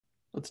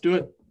Let's do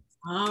it.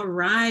 All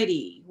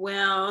righty.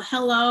 Well,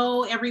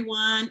 hello,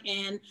 everyone,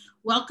 and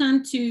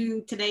welcome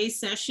to today's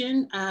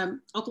session,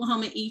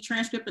 Oklahoma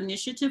E-Transcript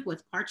Initiative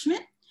with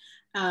Parchment.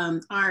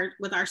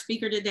 With our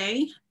speaker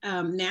today,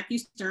 Matthew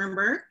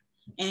Sternberg,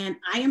 and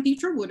I am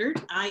Petra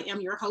Woodard. I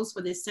am your host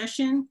for this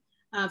session.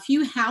 A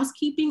few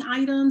housekeeping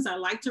items. I'd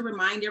like to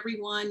remind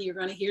everyone, you're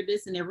going to hear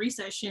this in every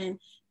session.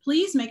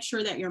 Please make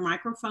sure that your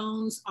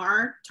microphones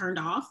are turned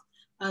off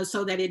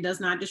so that it does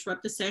not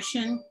disrupt the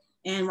session.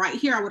 And right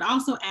here, I would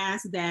also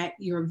ask that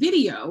your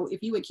video,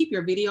 if you would keep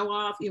your video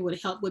off, it would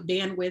help with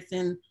bandwidth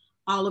and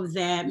all of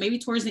that. Maybe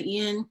towards the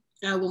end,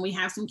 when we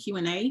have some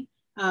Q&A,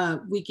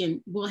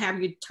 we'll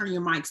have you turn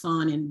your mics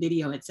on and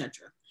video,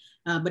 etc.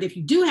 But if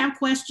you do have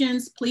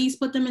questions, please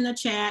put them in the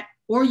chat,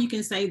 or you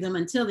can save them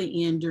until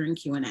the end during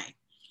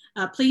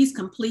Q&A. Please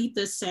complete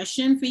the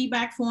session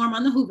feedback form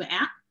on the Hoover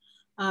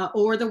app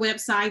or the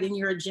website in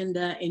your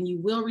agenda, and you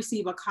will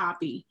receive a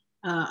copy,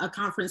 a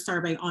conference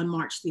survey on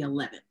March the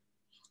 11th.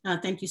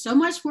 Thank you so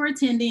much for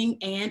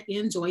attending and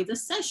enjoy the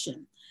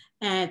session.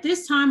 At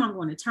this time, I'm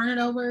going to turn it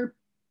over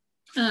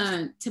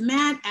to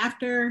Matt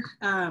after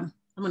I'm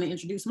going to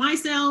introduce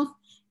myself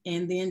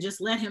and then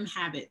just let him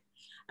have it.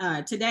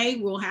 Today,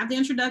 we'll have the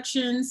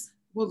introductions.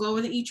 We'll go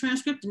over the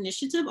E-Transcript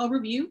Initiative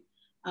overview,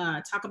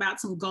 talk about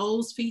some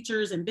goals,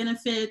 features, and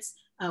benefits.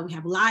 We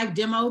have live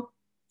demo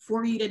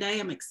for you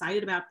today. I'm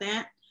excited about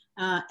that.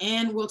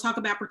 And we'll talk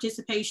about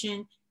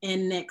participation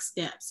and next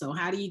steps. So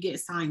how do you get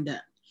signed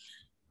up?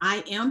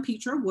 I am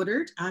Petra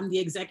Woodard. I'm the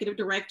Executive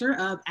Director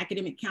of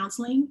Academic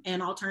Counseling and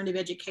Alternative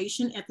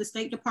Education at the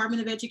State Department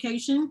of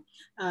Education.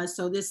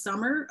 So this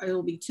summer, it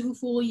will be 2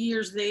 full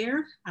years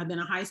there. I've been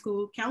a high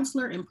school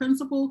counselor and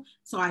principal,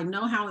 so I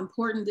know how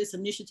important this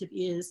initiative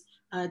is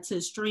to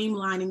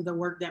streamlining the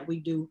work that we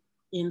do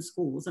in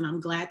schools, and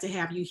I'm glad to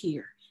have you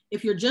here.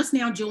 If you're just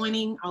now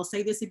joining, I'll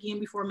say this again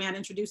before Matt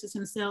introduces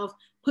himself,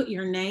 put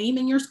your name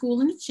and your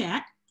school in the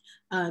chat,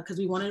 because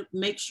we want to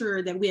make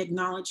sure that we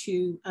acknowledge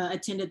who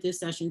attended this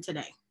session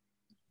today.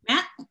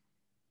 Matt?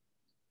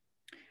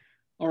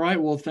 All right,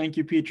 well, thank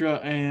you, Petra.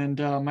 And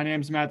my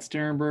name is Matt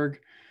Sternberg.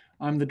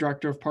 I'm the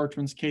director of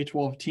Parchment's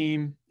K-12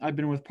 team. I've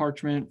been with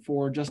Parchment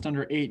for just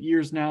under 8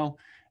 years now,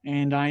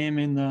 and I am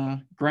in the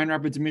Grand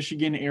Rapids,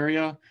 Michigan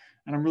area.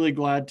 And I'm really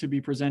glad to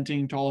be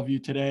presenting to all of you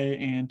today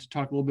and to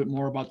talk a little bit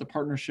more about the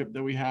partnership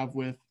that we have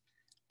with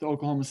the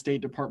Oklahoma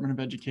State Department of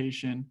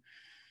Education.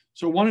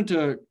 So I wanted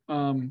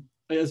to,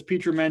 as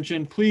Petra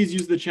mentioned, please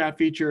use the chat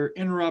feature,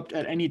 interrupt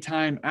at any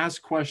time,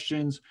 ask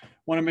questions.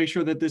 Want to make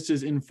sure that this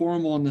is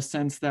informal in the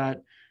sense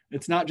that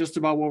it's not just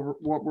about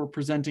what we're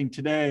presenting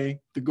today.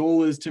 The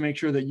goal is to make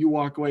sure that you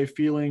walk away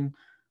feeling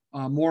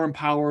more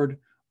empowered,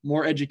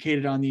 more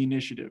educated on the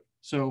initiative.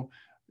 So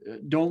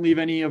don't leave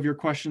any of your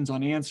questions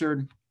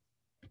unanswered.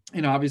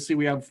 And obviously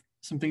we have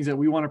some things that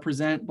we want to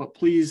present, but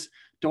please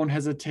don't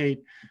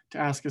hesitate to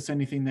ask us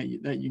anything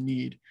that you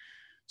need.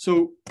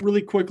 So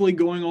really quickly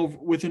going over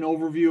with an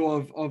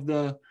overview of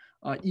the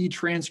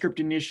E-Transcript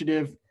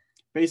initiative.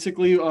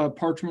 Basically,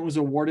 Parchment was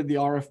awarded the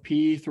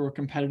RFP through a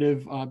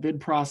competitive bid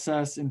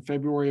process in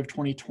February of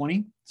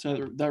 2020.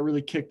 So that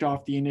really kicked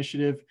off the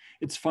initiative.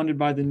 It's funded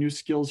by the New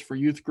Skills for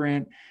Youth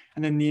grant.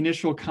 And then the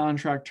initial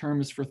contract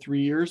term is for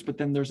 3 years, but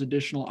then there's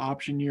additional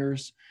option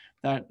years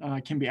that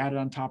can be added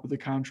on top of the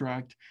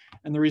contract.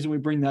 And the reason we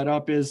bring that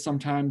up is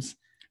sometimes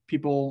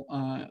people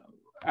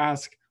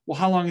ask, well,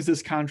 how long is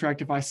this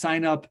contract? If I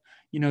sign up,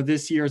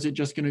 this year, is it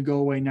just going to go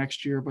away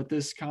next year? But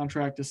this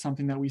contract is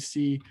something that we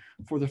see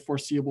for the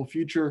foreseeable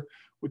future,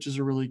 which is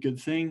a really good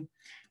thing.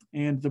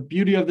 And the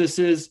beauty of this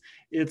is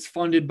it's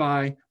funded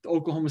by the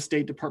Oklahoma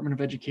State Department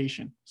of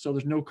Education. So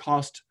there's no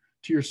cost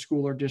to your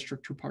school or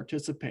district to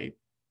participate.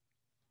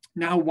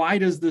 Now, why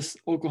does this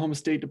Oklahoma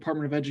State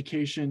Department of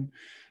Education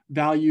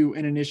value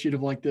an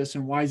initiative like this,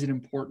 and why is it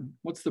important?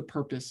 What's the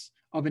purpose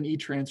of an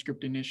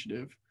E-Transcript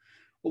initiative?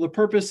 Well, the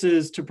purpose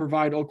is to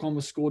provide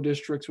Oklahoma school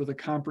districts with a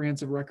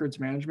comprehensive records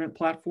management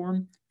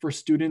platform for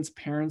students,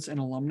 parents, and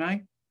alumni,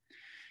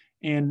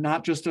 and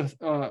not just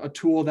a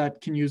tool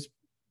that can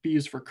be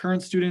used for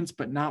current students,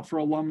 but not for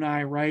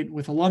alumni, right?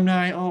 With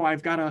alumni,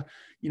 I've got to,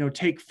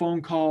 take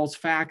phone calls,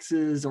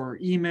 faxes, or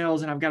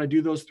emails, and I've got to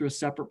do those through a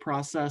separate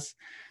process.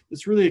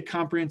 It's really a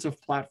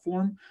comprehensive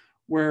platform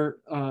where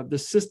the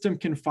system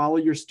can follow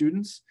your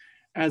students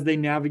as they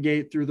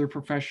navigate through their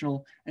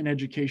professional and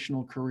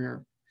educational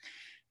career.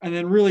 And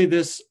then really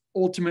this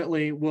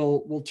ultimately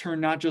will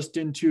turn not just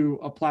into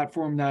a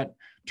platform that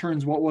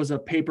turns what was a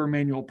paper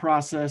manual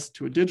process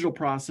to a digital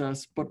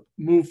process, but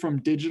move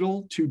from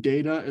digital to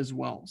data as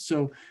well.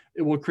 So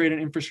it will create an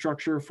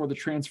infrastructure for the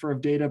transfer of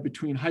data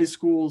between high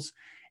schools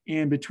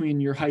and between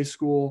your high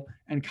school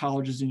and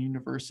colleges and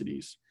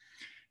universities.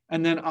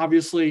 And then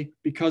obviously,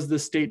 because the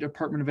State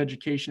Department of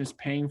Education is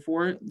paying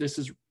for it,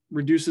 this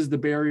reduces the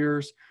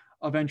barriers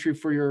of entry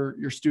for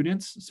your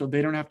students. So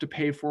they don't have to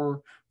pay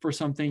for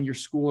something, your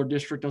school or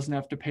district doesn't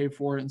have to pay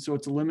for it. And so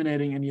it's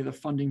eliminating any of the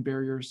funding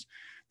barriers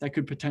that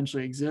could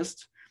potentially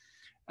exist.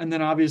 And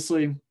then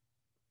obviously,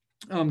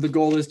 The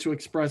goal is to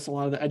express a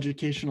lot of the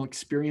educational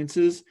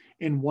experiences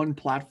in one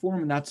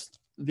platform, and that's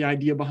the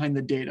idea behind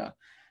the data.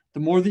 The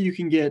more that you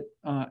can get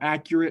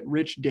accurate,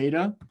 rich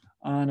data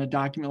on a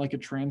document like a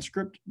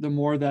transcript, the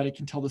more that it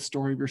can tell the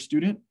story of your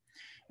student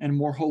and a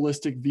more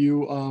holistic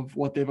view of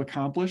what they've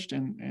accomplished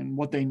and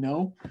what they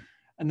know.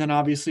 And then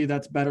obviously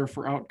that's better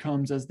for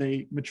outcomes as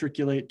they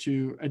matriculate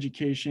to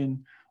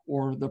education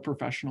or the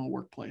professional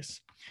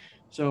workplace.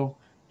 So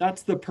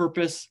that's the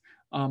purpose.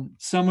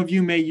 Some of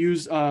you may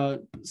use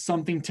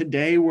something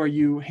today where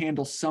you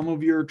handle some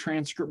of your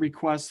transcript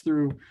requests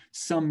through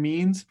some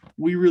means.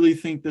 We really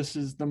think this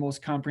is the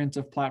most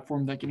comprehensive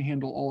platform that can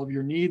handle all of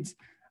your needs.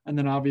 And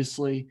then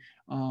obviously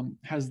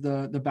has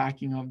the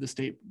backing of the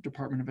State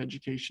Department of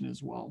Education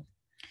as well.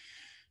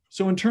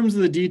 So in terms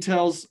of the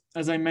details,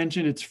 as I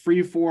mentioned, it's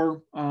free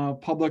for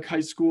public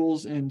high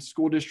schools and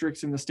school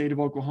districts in the state of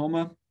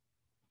Oklahoma.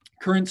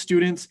 Current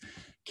students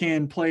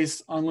can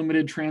place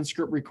unlimited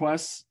transcript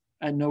requests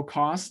at no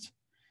cost.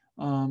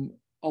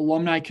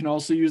 Alumni can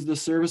also use the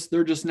service.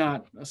 They're just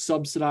not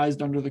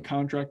subsidized under the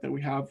contract that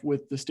we have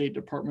with the State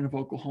Department of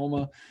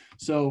Oklahoma.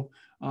 So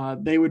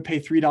they would pay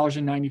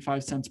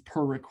 $3.95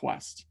 per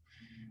request.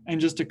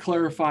 And just to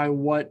clarify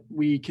what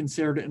we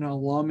considered an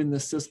alum in the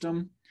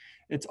system,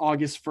 it's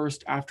August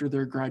 1st after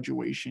their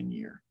graduation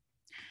year.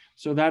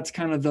 So that's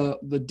kind of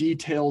the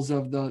details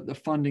of the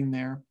funding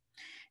there.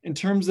 In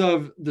terms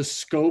of the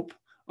scope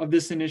of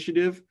this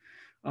initiative,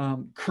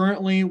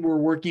 currently we're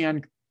working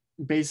on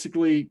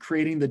basically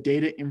creating the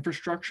data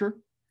infrastructure.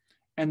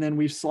 And then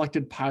we've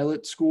selected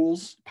pilot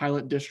schools,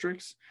 pilot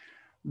districts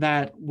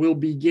that will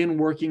begin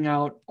working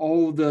out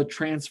all the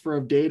transfer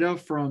of data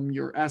from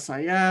your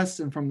SIS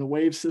and from the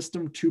WAVE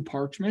system to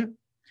Parchment.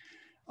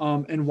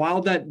 And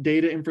while that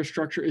data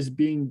infrastructure is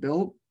being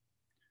built,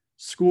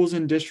 schools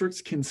and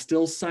districts can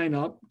still sign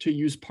up to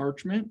use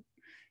Parchment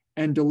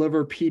and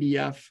deliver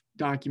PDF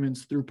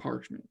documents through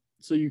Parchment.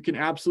 So you can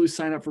absolutely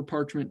sign up for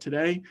Parchment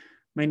today.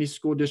 Many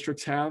school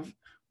districts have.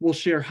 We'll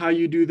share how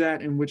you do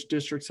that and which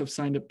districts have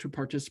signed up to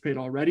participate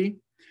already.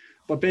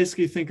 But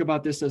basically think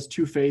about this as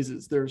two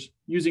phases. There's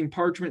using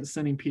Parchment,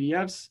 sending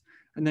PDFs,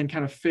 and then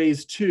kind of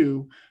phase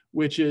two,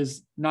 which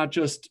is not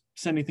just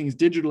sending things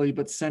digitally,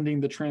 but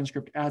sending the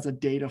transcript as a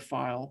data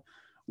file,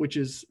 which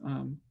is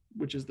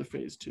the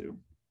phase two.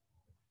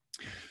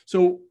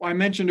 So I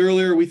mentioned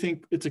earlier, we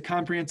think it's a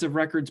comprehensive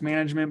records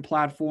management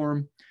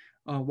platform.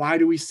 Why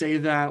do we say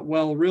that?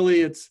 Well,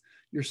 really it's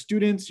your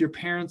students, your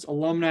parents,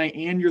 alumni,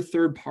 and your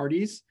third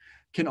parties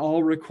can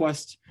all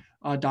request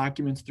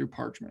documents through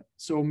Parchment.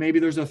 So maybe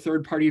there's a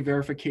third-party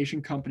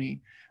verification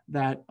company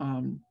that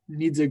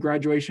needs a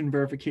graduation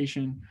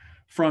verification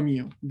from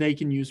you. They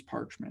can use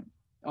Parchment.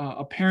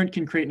 A parent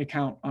can create an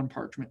account on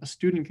Parchment. A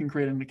student can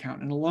create an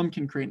account. An alum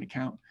can create an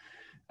account.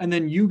 And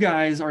then you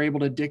guys are able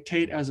to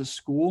dictate as a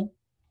school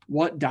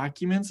what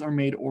documents are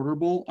made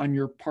orderable on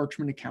your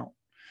Parchment account.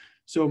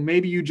 So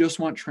maybe you just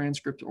want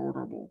transcript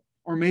orderable,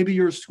 or maybe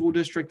you're a school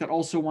district that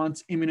also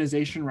wants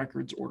immunization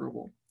records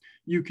orderable.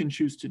 You can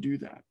choose to do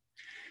that.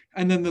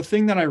 And then the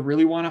thing that I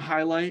really want to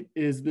highlight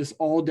is this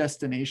all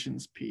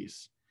destinations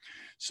piece.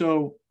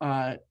 So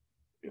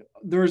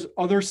there's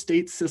other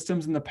state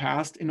systems in the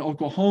past in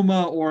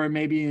Oklahoma or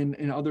maybe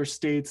in other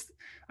states.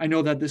 I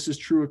know that this is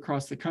true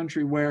across the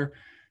country where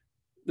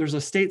there's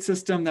a state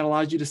system that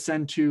allows you to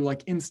send to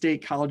like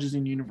in-state colleges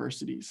and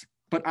universities,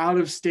 but out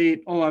of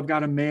state, oh, I've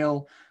got to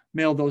mail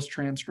those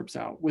transcripts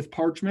out. With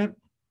Parchment,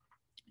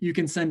 you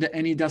can send to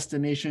any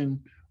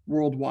destination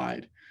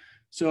worldwide.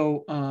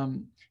 So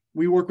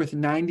we work with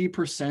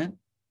 90%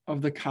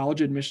 of the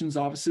college admissions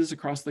offices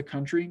across the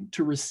country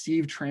to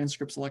receive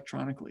transcripts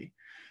electronically.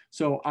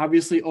 So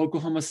obviously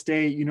Oklahoma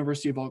State,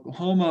 University of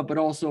Oklahoma, but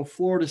also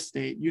Florida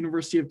State,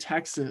 University of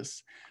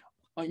Texas,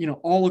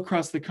 all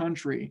across the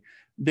country,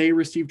 they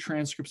receive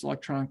transcripts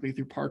electronically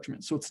through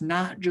Parchment. So it's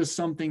not just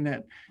something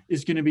that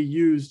is going to be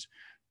used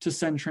to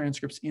send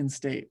transcripts in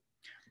state.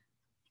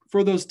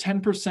 For those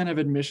 10% of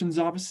admissions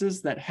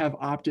offices that have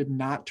opted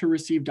not to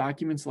receive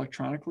documents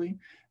electronically,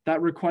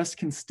 that request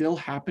can still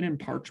happen in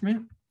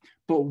Parchment,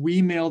 but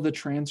we mail the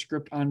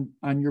transcript on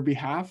your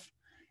behalf.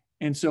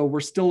 And so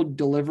we're still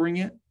delivering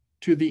it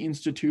to the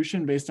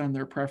institution based on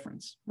their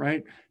preference,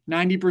 right?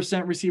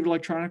 90% receive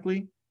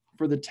electronically.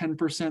 For the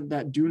 10%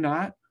 that do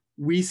not,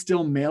 we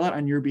still mail it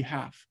on your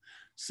behalf.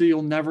 So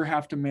you'll never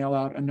have to mail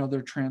out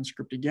another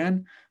transcript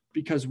again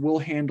because we'll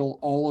handle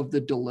all of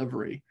the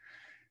delivery.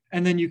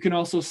 And then you can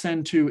also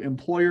send to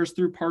employers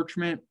through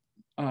Parchment,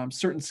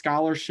 certain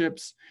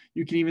scholarships.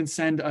 You can even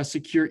send a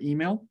secure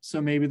email.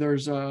 So maybe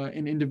there's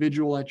an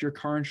individual at your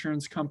car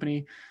insurance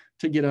company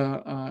to get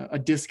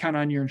a discount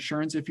on your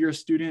insurance. If you're a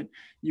student,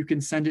 you can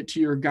send it to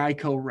your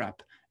Geico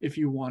rep if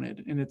you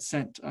wanted, and it's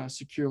sent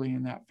securely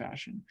in that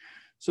fashion.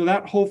 So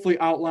that hopefully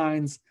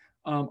outlines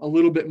a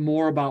little bit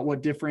more about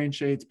what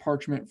differentiates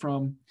Parchment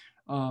from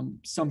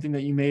something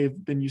that you may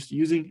have been used to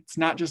using. It's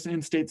not just an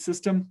in-state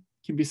system.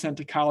 It can be sent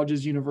to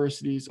colleges,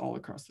 universities all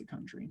across the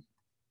country.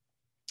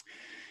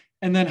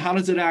 And then how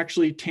does it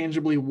actually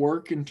tangibly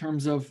work in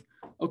terms of,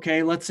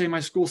 okay, let's say my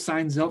school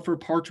signs up for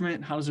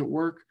Parchment. How does it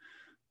work?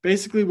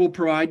 Basically, we'll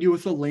provide you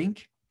with a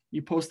link.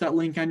 You post that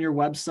link on your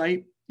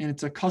website, and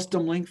it's a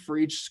custom link for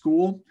each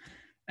school.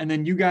 And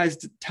then you guys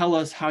tell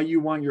us how you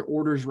want your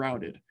orders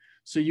routed.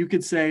 So you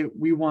could say,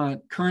 we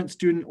want current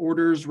student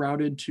orders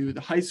routed to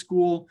the high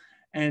school,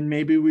 and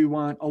maybe we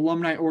want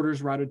alumni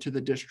orders routed to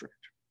the district.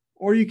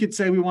 Or you could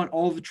say, we want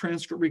all of the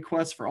transcript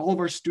requests for all of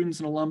our students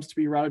and alums to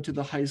be routed to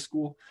the high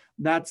school.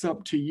 That's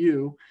up to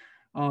you.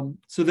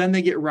 So then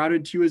they get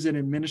routed to you as an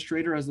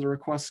administrator as the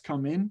requests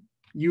come in.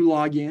 You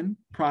log in,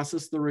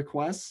 process the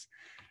requests,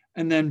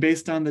 and then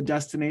based on the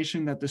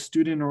destination that the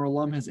student or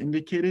alum has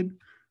indicated,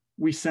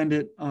 we send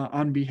it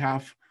on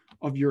behalf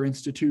of your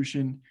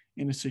institution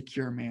in a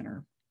secure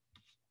manner.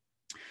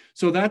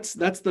 So that's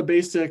the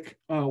basic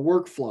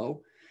workflow.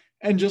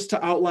 And just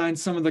to outline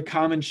some of the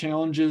common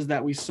challenges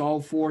that we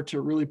solve for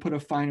to really put a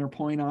finer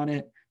point on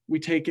it, we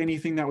take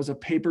anything that was a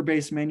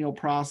paper-based manual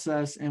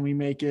process and we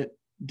make it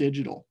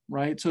digital,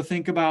 right? So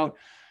think about,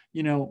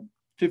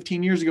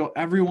 15 years ago,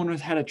 everyone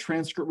had a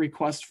transcript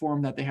request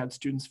form that they had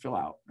students fill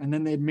out, and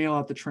then they'd mail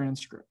out the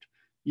transcript.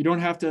 You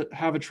don't have to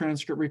have a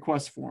transcript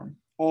request form.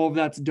 All of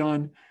that's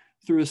done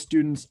through a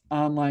student's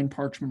online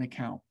Parchment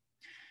account.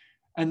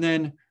 And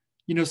then,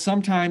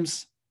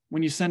 sometimes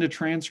when you send a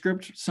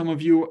transcript, some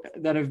of you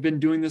that have been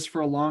doing this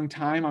for a long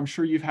time, I'm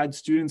sure you've had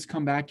students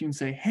come back to you and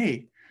say,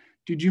 hey,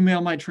 did you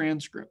mail my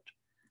transcript?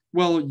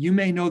 Well, you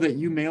may know that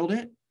you mailed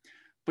it,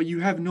 but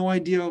you have no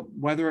idea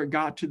whether it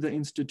got to the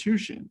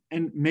institution.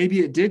 And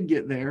maybe it did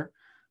get there,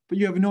 but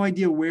you have no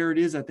idea where it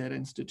is at that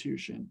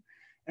institution.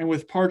 And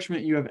with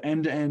Parchment, you have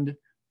end-to-end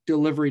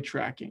delivery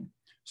tracking.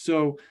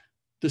 So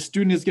the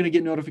student is going to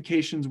get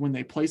notifications when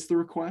they place the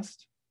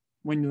request,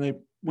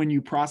 when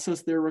you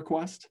process their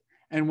request,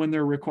 and when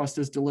their request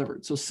is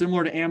delivered. So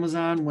similar to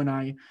Amazon, when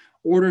I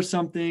order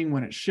something,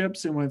 when it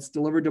ships, and when it's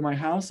delivered to my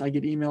house, I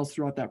get emails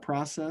throughout that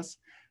process.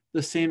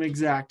 The same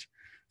exact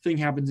thing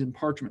happens in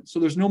Parchment. So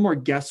there's no more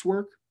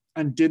guesswork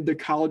on did the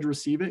college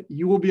receive it.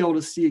 You will be able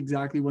to see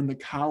exactly when the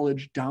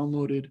college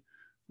downloaded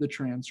the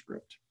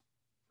transcript.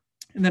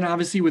 And then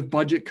obviously with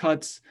budget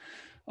cuts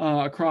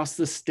across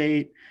the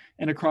state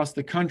and across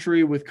the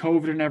country with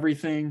COVID and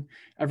everything,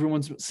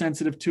 everyone's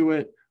sensitive to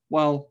it.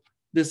 Well,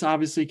 this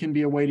obviously can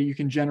be a way that you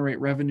can generate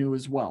revenue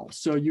as well.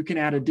 So you can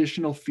add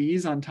additional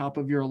fees on top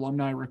of your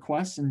alumni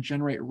requests and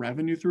generate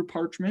revenue through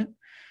Parchment.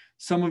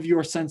 Some of you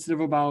are sensitive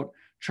about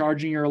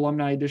charging your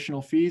alumni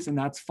additional fees, and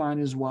that's fine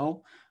as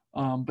well.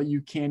 But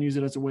you can use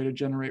it as a way to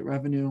generate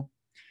revenue.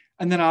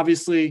 And then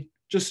obviously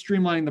just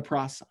streamlining the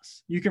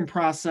process. You can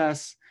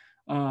process,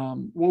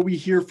 what we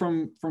hear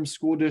from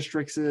school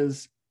districts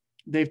is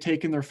they've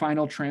taken their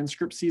final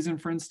transcript season,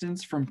 for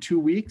instance, from 2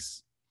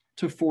 weeks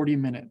to 40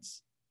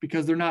 minutes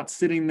because they're not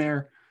sitting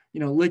there,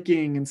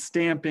 licking and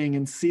stamping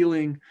and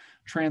sealing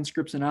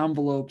transcripts and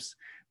envelopes.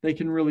 They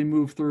can really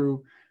move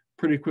through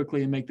pretty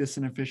quickly and make this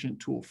an efficient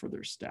tool for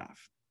their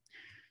staff.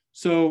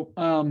 So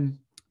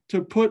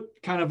to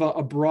put kind of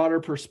a broader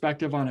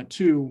perspective on it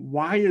too,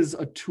 why is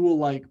a tool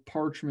like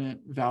Parchment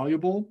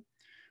valuable?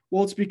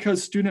 Well, it's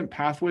because student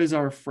pathways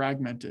are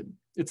fragmented.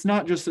 It's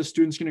not just the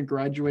student's going to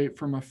graduate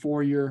from a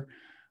four-year,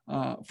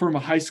 from a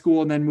high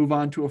school and then move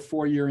on to a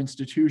four-year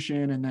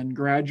institution and then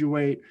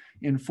graduate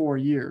in 4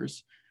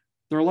 years.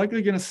 They're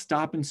likely going to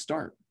stop and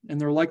start, and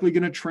they're likely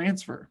going to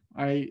transfer.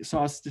 I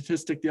saw a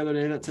statistic the other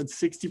day that said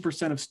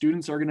 60% of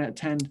students are going to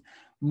attend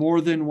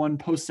more than one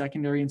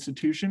post-secondary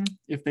institution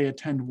if they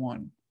attend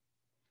one.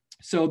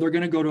 So they're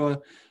going to go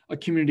to a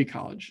community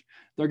college.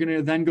 They're going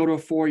to then go to a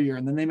 4-year,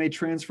 and then they may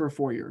transfer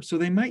 4 years. So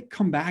they might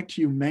come back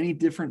to you many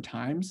different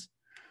times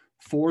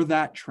for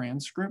that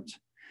transcript.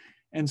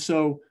 And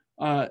so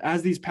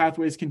as these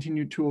pathways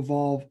continue to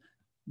evolve,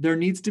 there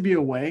needs to be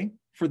a way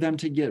for them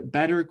to get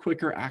better,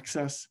 quicker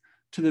access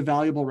to the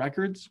valuable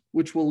records,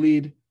 which will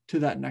lead to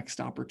that next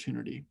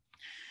opportunity.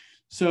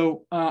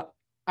 So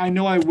I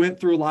know I went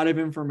through a lot of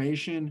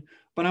information,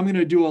 but I'm going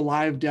to do a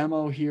live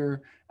demo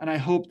here, and I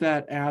hope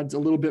that adds a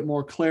little bit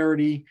more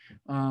clarity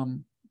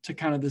to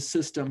kind of the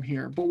system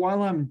here. But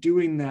while I'm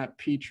doing that,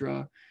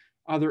 Petra,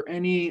 are there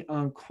any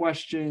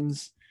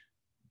questions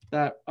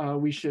that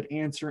we should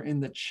answer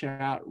in the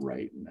chat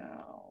right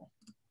now?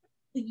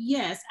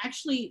 Yes,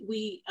 actually,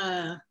 we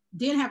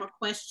did have a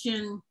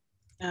question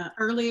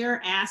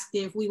earlier, asked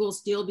if we will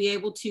still be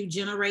able to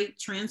generate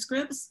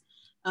transcripts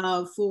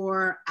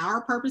for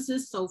our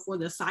purposes, so for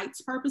the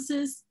site's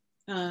purposes,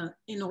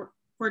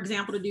 for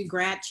example, to do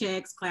grad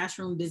checks,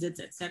 classroom visits,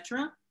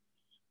 etc.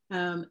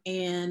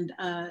 And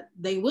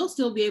they will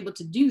still be able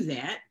to do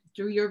that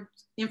through your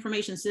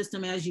information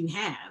system as you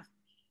have.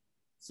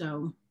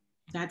 So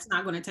that's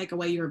not going to take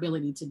away your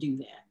ability to do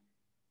that.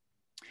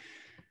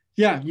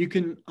 Yeah, you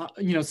can,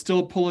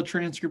 still pull a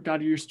transcript out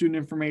of your student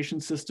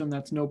information system.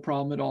 That's no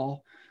problem at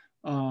all.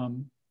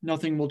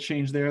 Nothing will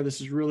change there.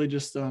 This is really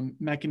just a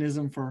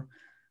mechanism for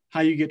how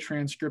you get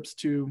transcripts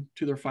to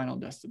their final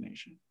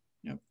destination.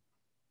 Yep.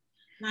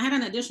 And I had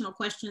an additional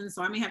question,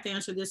 so I may have to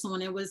answer this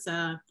one. It was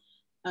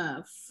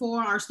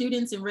for our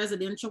students in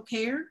residential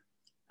care.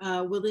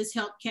 Will this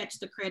help catch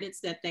the credits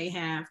that they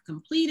have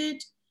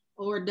completed?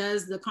 or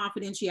does the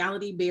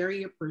confidentiality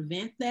barrier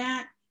prevent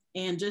that?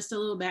 And just a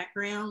little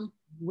background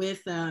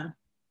with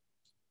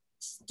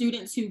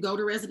students who go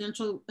to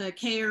residential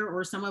care,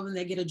 or some of them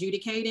that get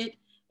adjudicated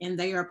and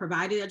they are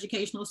provided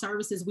educational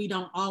services, we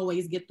don't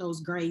always get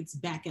those grades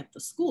back at the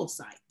school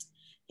site.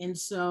 And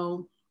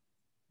so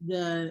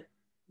the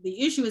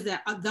issue is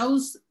that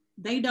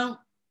they don't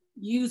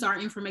use our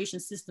information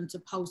system to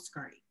post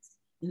grades.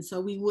 And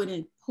so we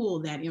wouldn't pull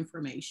that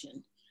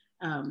information.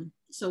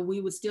 So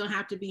we would still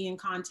have to be in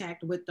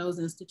contact with those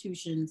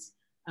institutions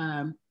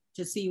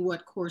to see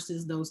what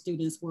courses those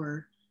students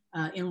were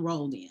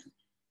enrolled in.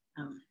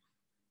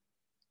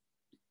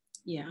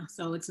 Yeah,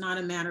 so it's not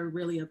a matter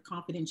really of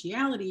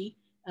confidentiality.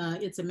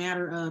 It's a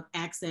matter of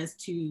access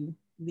to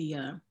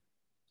the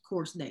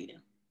course data.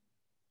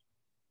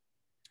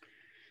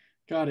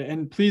 Got it.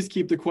 And please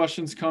keep the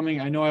questions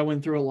coming. I know I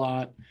went through a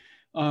lot,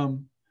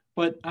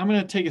 but I'm going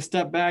to take a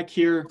step back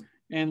here.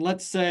 And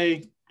let's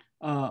say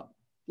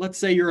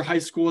you're a high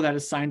school that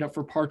is signed up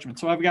for Parchment.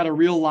 So I've got a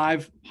real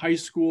live high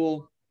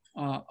school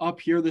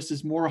up here. This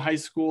is Moore High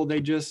School.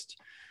 They just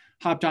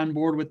hopped on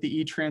board with the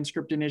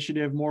e-transcript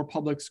initiative, Moore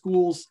Public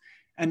Schools,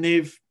 and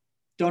they've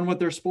done what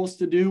they're supposed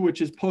to do,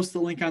 which is post the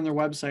link on their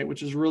website,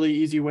 which is a really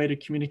easy way to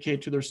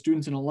communicate to their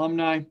students and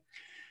alumni.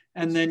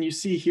 And then you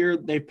see here,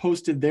 they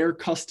posted their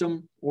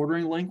custom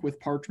ordering link with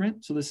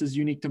Parchment. So this is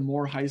unique to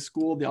Moore High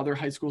School. The other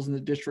high schools in the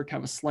district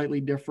have a slightly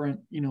different,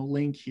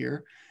 link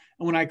here.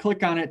 And when I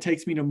click on it, it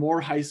takes me to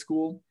Moore High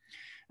School,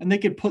 and they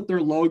could put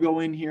their logo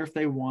in here if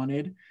they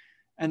wanted.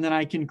 And then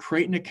I can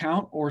create an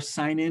account or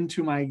sign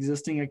into my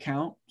existing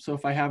account. So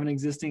if I have an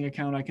existing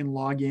account, I can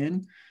log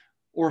in.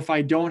 Or if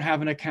I don't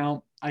have an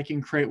account, I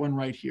can create one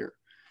right here.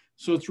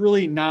 So it's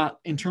really not,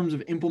 in terms of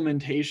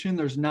implementation,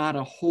 there's not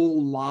a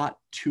whole lot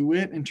to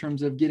it in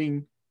terms of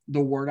getting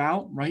the word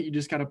out, right? You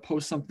just got to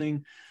post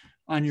something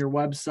on your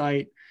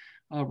website,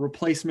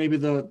 replace maybe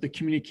the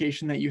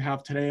communication that you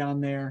have today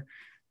on there,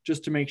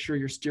 just to make sure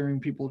you're steering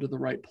people to the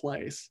right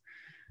place.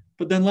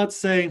 But then let's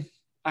say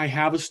I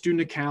have a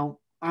student account,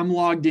 I'm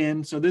logged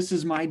in. So this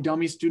is my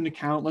dummy student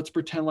account. Let's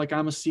pretend like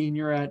I'm a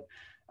senior at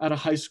a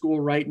high school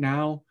right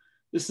now.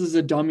 This is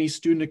a dummy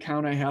student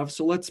account I have.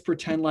 So let's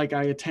pretend like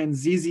I attend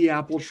ZZ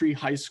Appletree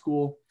High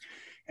School.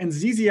 And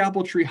ZZ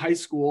Appletree High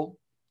School,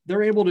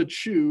 they're able to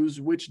choose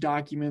which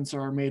documents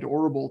are made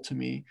orderable to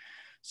me.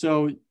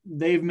 So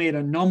they've made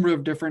a number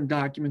of different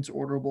documents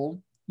orderable.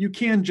 You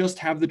can just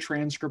have the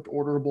transcript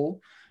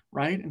orderable,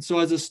 right? And so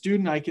as a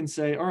student, I can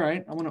say, all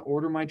right, I want to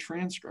order my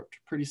transcript.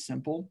 Pretty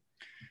simple.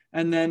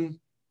 And then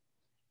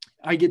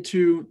I get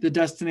to the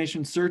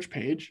destination search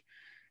page.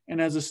 And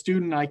as a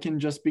student, I can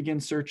just begin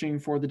searching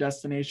for the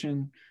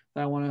destination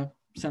that I want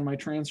to send my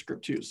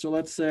transcript to. So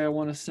let's say I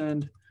want to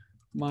send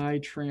my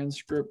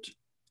transcript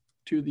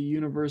to the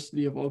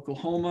University of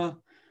Oklahoma,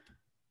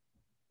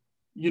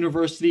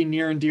 university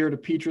near and dear to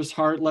Petra's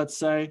heart, let's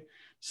say.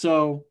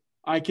 So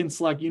I can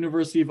select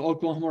University of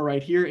Oklahoma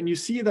right here. And you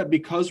see that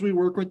because we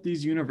work with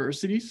these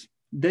universities,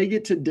 they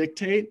get to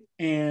dictate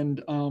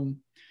and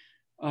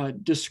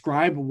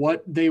describe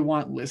what they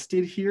want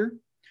listed here.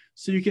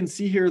 So you can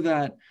see here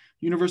that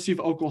University of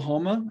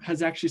Oklahoma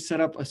has actually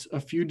set up a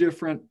few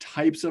different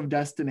types of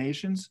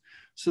destinations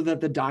so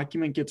that the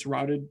document gets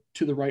routed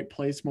to the right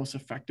place most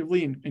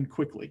effectively and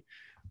quickly,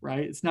 right?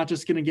 It's not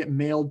just going to get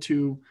mailed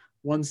to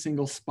one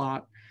single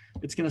spot.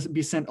 It's going to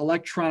be sent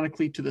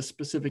electronically to the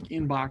specific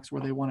inbox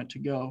where they want it to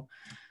go.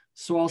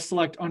 So I'll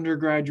select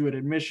undergraduate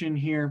admission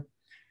here.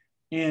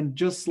 And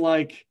just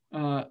like,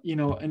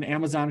 an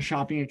Amazon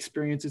shopping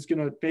experience, it's going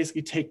to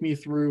basically take me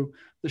through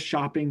the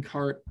shopping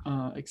cart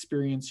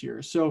experience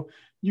here. So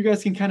you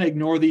guys can kind of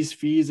ignore these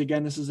fees.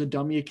 Again, this is a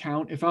dummy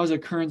account. If I was a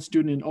current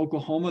student in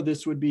Oklahoma,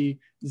 this would be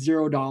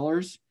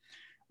 $0.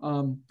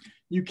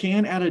 You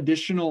can add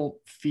additional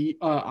fee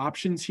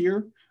options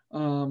here.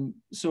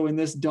 So in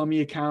this dummy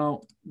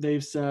account,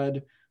 they've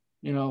said,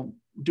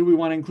 do we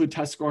want to include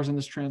test scores in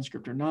this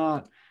transcript or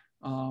not?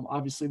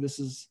 Obviously,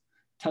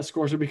 test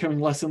scores are becoming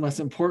less and less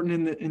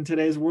important in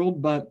today's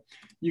world, but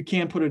you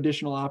can put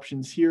additional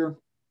options here.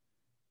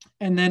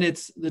 And then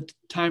it's the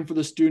time for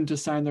the student to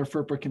sign their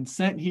FERPA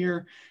consent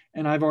here.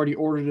 And I've already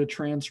ordered a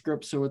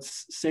transcript, so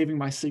it's saving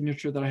my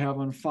signature that I have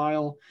on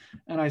file.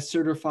 And I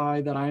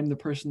certify that I'm the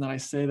person that I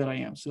say that I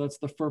am. So that's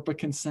the FERPA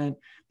consent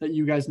that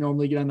you guys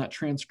normally get on that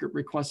transcript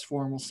request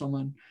form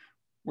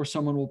where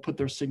someone will put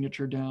their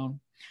signature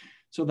down.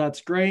 So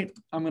that's great.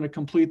 I'm going to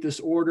complete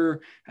this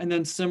order. And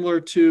then similar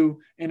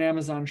to an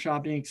Amazon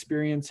shopping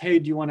experience, hey,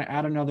 do you want to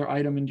add another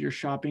item into your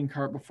shopping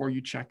cart before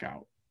you check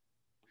out?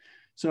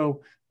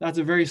 So that's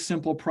a very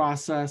simple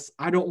process.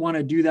 I don't want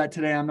to do that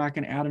today. I'm not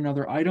going to add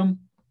another item.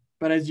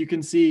 But as you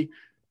can see,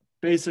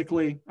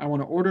 basically, I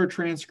want to order a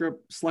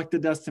transcript, select the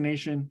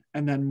destination,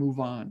 and then move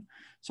on.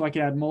 So I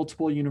can add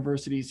multiple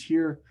universities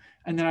here.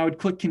 And then I would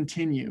click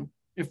continue.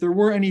 If there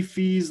were any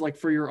fees, like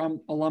for your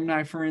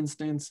alumni, for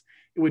instance,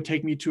 it would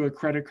take me to a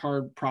credit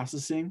card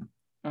processing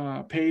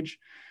page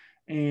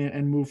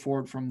and move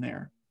forward from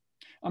there.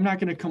 I'm not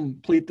going to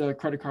complete the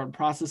credit card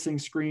processing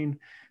screen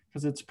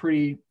because it's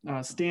pretty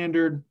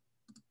standard.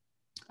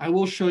 I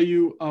will show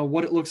you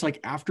what it looks like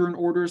after an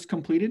order is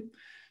completed.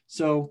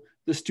 So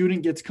the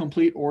student gets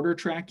complete order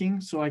tracking.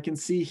 So I can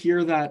see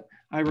here that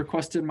I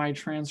requested my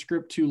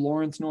transcript to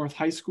Lawrence North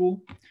High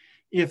School.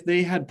 If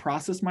they had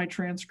processed my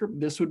transcript,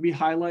 this would be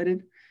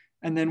highlighted.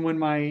 And then when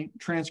my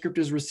transcript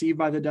is received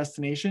by the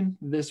destination,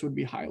 this would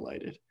be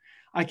highlighted.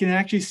 I can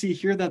actually see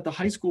here that the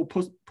high school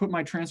put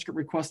my transcript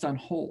request on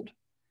hold.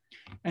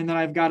 And then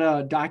I've got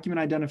a document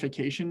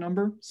identification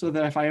number so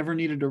that if I ever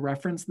needed to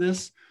reference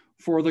this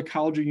for the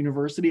college or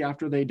university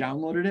after they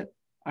downloaded it,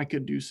 I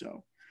could do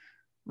so,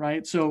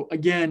 right? So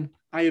again,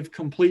 I have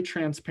complete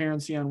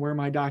transparency on where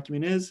my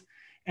document is.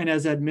 And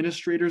as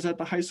administrators at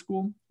the high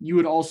school, you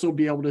would also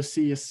be able to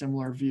see a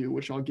similar view,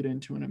 which I'll get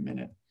into in a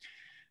minute.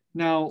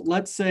 Now,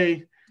 let's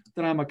say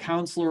that I'm a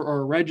counselor or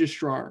a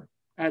registrar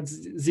at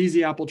ZZ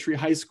Appletree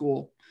High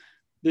School.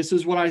 This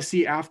is what I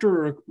see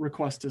after a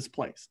request is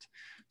placed.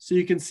 So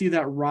you can see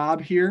that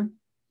Rob here,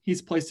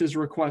 he's placed his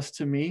request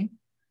to me.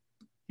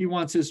 He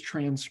wants his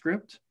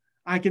transcript.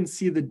 I can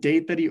see the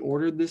date that he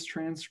ordered this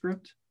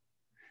transcript.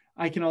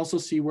 I can also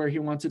see where he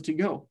wants it to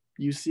go,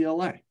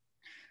 UCLA.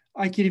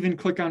 I can even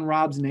click on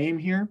Rob's name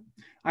here.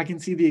 I can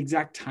see the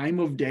exact time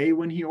of day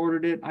when he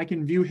ordered it. I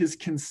can view his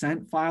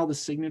consent file, the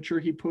signature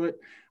he put.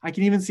 I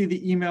can even see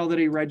the email that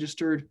he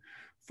registered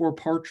for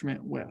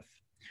Parchment with.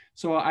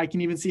 So I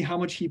can even see how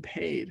much he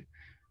paid,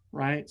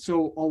 right?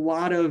 So a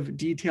lot of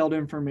detailed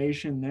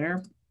information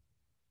there.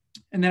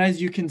 And then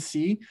as you can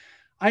see,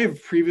 I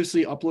have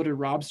previously uploaded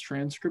Rob's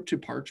transcript to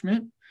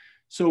Parchment.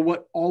 So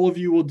what all of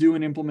you will do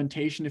in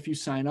implementation if you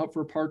sign up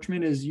for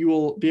Parchment is you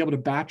will be able to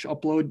batch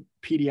upload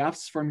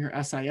PDFs from your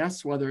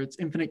SIS, whether it's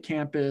Infinite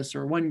Campus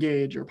or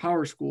OneGage or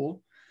PowerSchool,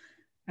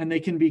 and they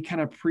can be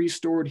kind of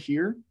pre-stored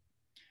here.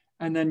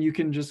 And then you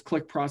can just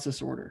click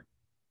process order.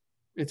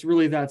 It's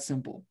really that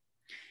simple.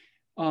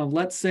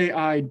 Let's say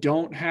I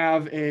don't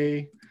have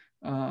a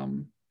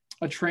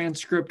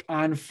transcript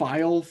on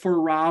file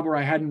for Rob, or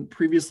I hadn't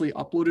previously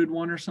uploaded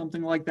one or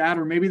something like that.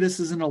 Or maybe this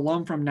is an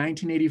alum from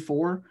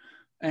 1984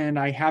 and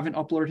I haven't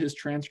uploaded his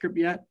transcript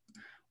yet.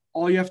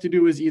 All you have to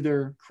do is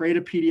either create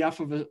a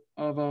PDF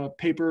of a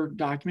paper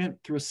document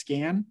through a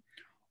scan,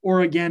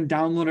 or again,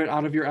 download it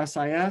out of your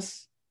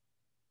SIS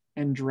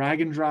and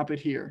drag and drop it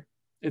here.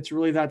 It's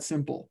really that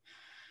simple.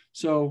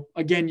 So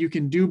again, you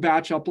can do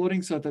batch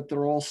uploading so that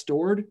they're all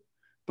stored,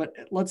 but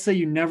let's say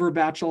you never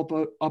batch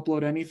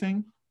upload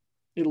anything.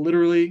 It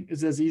literally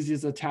is as easy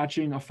as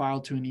attaching a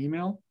file to an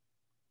email.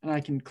 And I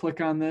can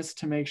click on this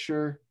to make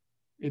sure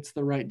it's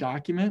the right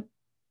document,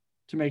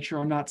 to make sure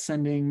I'm not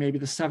sending maybe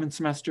the 7th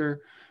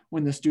semester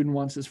when the student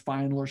wants his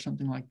final or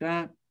something like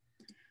that.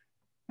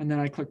 And then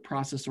I click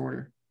process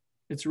order.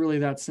 It's really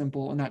that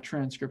simple, and that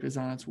transcript is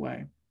on its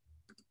way.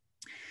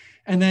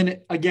 And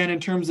then again, in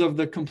terms of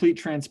the complete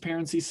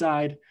transparency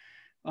side,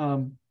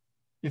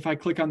 if I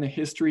click on the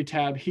history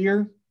tab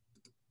here,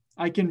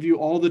 I can view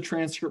all the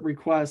transcript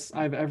requests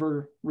I've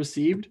ever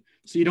received.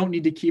 So you don't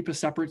need to keep a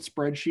separate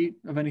spreadsheet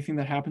of anything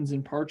that happens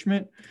in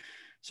Parchment.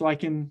 So I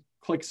can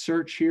click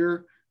search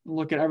here and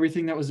look at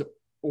everything that was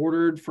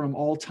ordered from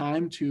all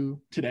time to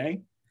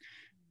today.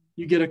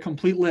 You get a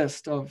complete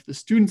list of the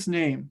student's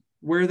name,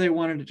 where they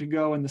wanted it to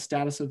go, and the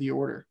status of the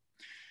order.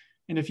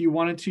 And if you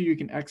wanted to, you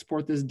can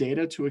export this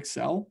data to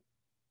Excel.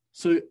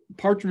 So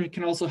Parchment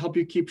can also help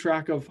you keep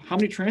track of how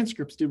many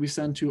transcripts did we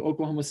send to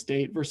Oklahoma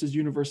State versus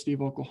University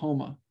of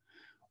Oklahoma?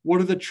 What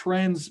are the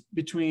trends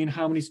between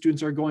how many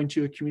students are going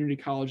to a community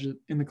college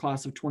in the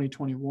class of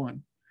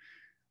 2021,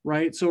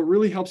 right? So it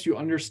really helps you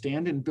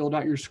understand and build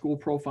out your school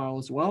profile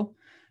as well.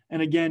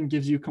 And again,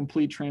 gives you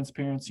complete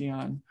transparency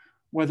on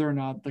whether or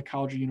not the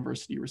college or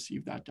university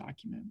received that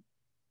document.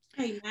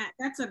 Hey, Matt,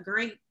 that's a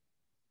great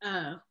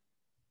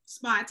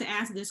spot to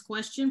ask this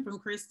question from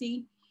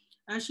Christy.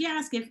 She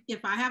asked if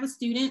I have a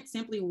student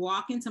simply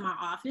walk into my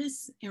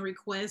office and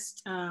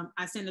request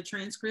I send a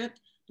transcript,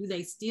 do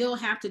they still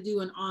have to do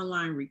an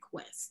online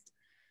request?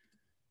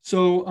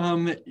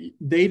 So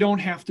they don't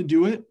have to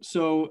do it.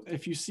 So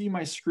if you see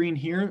my screen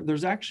here,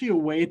 there's actually a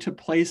way to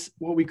place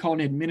what we call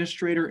an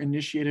administrator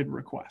initiated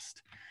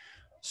request.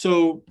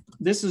 So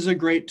this is a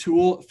great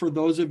tool for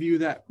those of you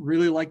that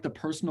really like the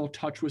personal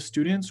touch with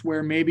students,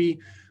 where maybe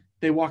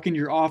they walk into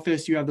your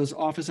office, you have those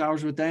office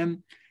hours with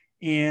them,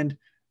 and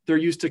they're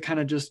used to kind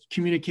of just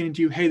communicating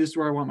to you, hey, this is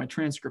where I want my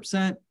transcript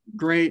sent.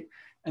 Great.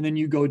 And then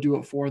you go do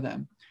it for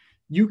them.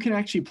 You can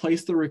actually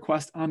place the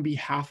request on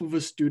behalf of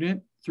a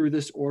student through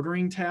this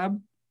ordering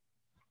tab.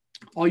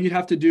 All you'd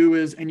have to do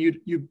is, and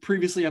you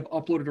previously have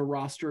uploaded a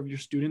roster of your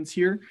students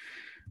here,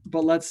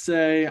 but let's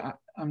say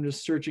I'm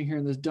just searching here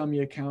in this dummy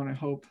account. I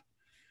hope,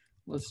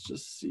 let's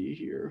just see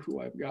here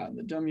who I've got in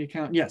the dummy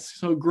account. Yes,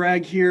 so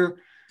Greg here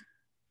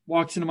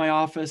walks into my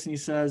office and he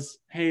says,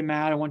 hey,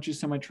 Matt, I want you to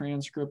send my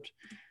transcript.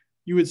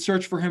 You would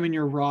search for him in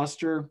your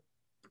roster.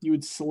 You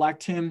would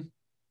select him,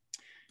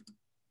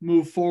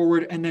 move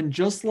forward. And then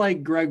just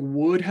like Greg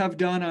would have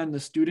done on the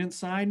student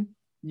side,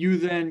 you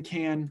then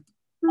can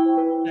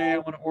say, I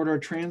want to order a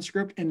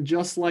transcript. And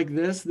just like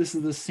this is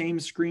the same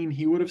screen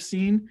he would have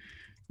seen.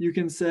 You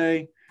can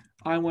say,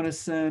 I want to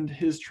send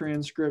his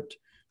transcript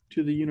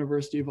to the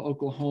University of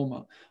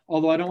Oklahoma.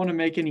 Although I don't want to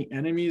make any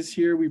enemies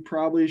here, we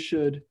probably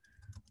should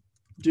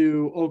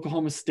do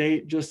Oklahoma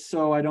State just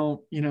so I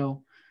don't,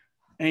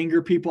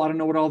 anger people. I don't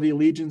know what all the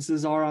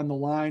allegiances are on the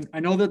line. I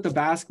know that the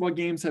basketball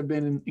games have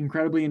been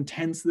incredibly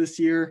intense this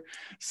year.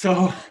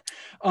 So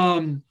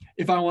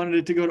if I wanted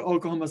it to go to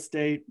Oklahoma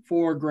State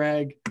for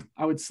Greg,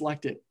 I would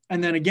select it.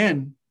 And then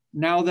again,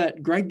 now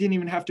that Greg didn't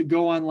even have to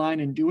go online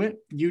and do it,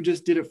 you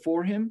just did it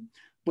for him,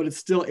 but it's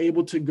still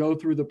able to go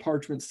through the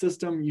Parchment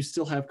system. You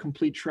still have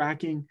complete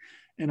tracking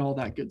and all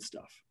that good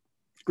stuff.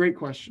 Great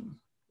question.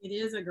 It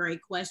is a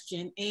great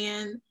question.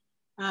 And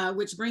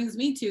which brings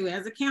me to,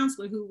 as a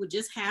counselor who would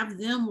just have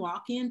them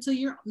walk into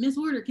your, Ms.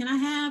 Woodard, can I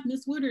have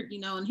Ms. Woodard,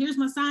 and here's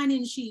my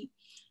sign-in sheet.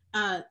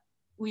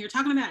 When you're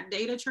talking about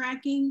data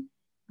tracking,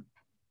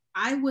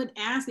 I would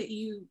ask that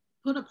you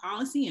put a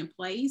policy in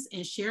place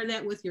and share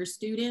that with your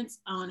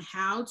students on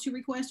how to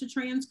request a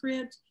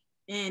transcript.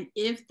 And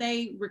if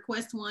they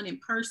request one in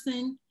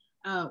person,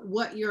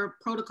 what your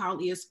protocol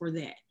is for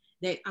that.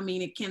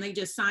 Can they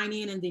just sign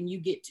in and then you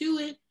get to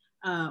it?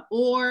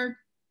 Or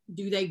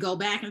do they go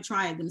back and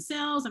try it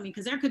themselves?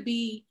 Because there could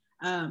be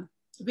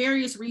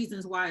various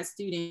reasons why a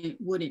student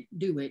wouldn't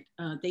do it.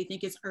 They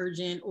think it's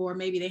urgent, or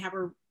maybe they have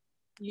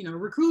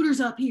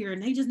recruiters up here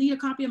and they just need a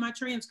copy of my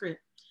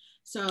transcript.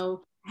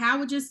 So I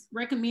would just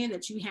recommend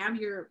that you have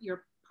your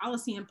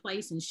policy in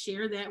place and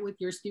share that with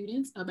your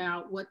students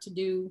about what to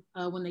do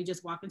when they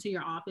just walk into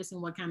your office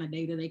and what kind of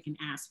data they can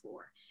ask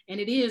for. And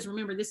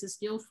remember, this is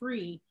still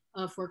free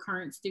for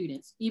current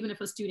students. Even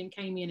if a student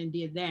came in and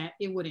did that,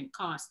 it wouldn't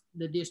cost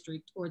the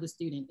district or the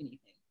student anything.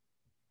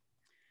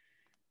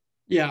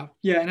 Yeah.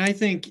 And I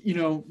think,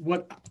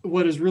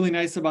 what is really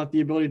nice about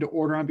the ability to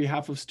order on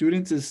behalf of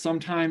students is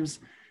sometimes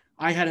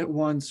I had it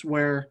once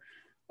where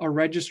a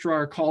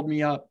registrar called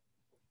me up,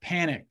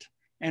 panicked,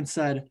 and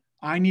said,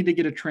 I need to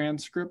get a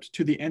transcript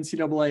to the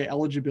NCAA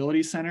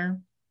Eligibility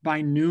Center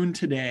by noon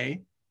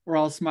today, or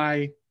else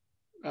a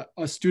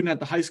student at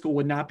the high school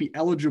would not be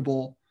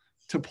eligible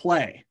to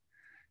play.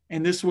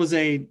 And this was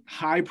a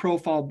high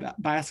profile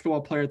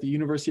basketball player at the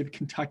University of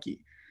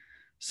Kentucky.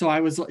 So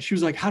she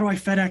was like, how do I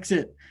FedEx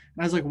it?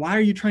 And I was like, why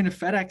are you trying to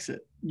FedEx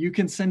it? You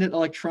can send it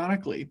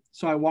electronically.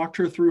 So I walked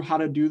her through how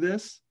to do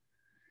this.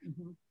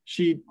 Mm-hmm.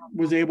 She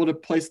was able to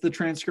place the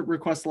transcript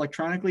request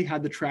electronically,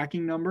 had the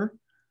tracking number,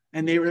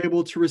 and they were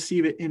able to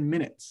receive it in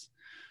minutes.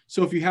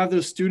 So if you have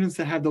those students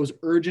that have those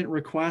urgent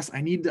requests,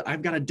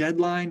 I've got a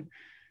deadline.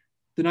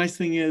 The nice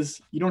thing is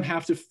you don't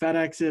have to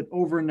FedEx it,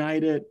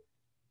 overnight it.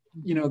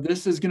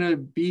 This is going to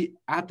be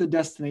at the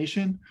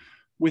destination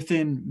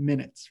within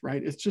minutes,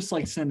 right? It's just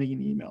like sending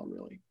an email,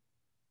 really.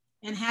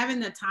 And having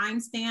the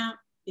timestamp,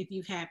 if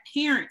you've had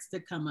parents to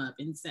come up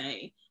and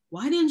say,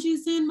 why didn't you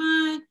send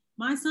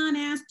my son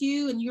asked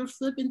you, and you're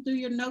flipping through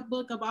your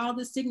notebook of all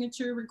the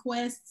signature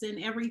requests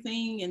and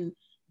everything and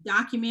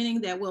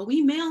documenting that, well,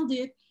 we mailed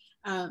it.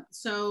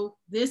 So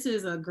this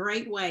is a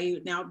great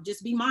way. Now,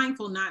 just be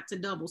mindful not to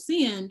double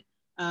send.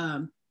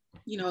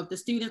 If the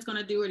student's going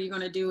to do it, you're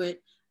going to do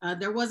it.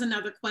 There was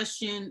another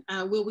question.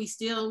 Will we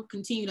still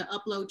continue to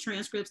upload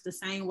transcripts the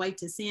same way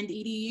to Send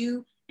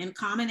EDU and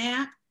Common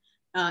App?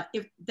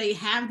 If they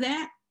have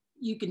that,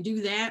 you can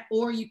do that,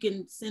 or you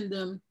can send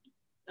them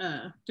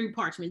through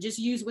Parchment. Just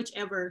use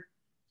whichever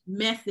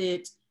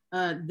method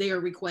they're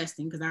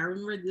requesting, because I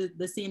remember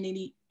the Send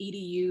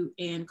EDU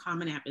and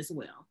Common App as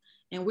well.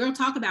 And we'll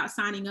talk about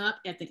signing up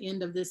at the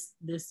end of this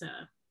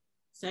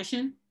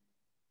session.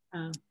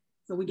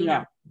 So we do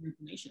have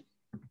information.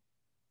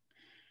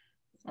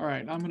 All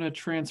right, I'm going to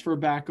transfer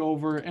back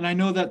over. And I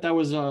know that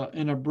was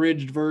an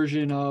abridged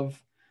version of,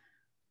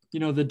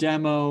 the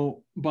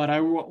demo, but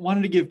I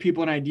wanted to give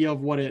people an idea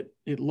of what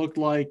it looked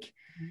like.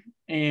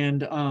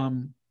 And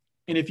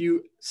if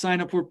you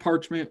sign up for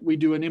Parchment, we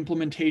do an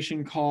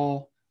implementation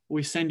call.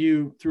 We send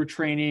you through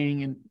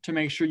training and to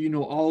make sure you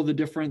know all the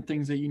different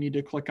things that you need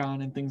to click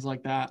on and things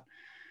like that.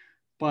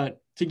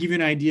 But to give you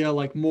an idea,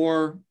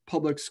 more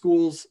public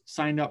schools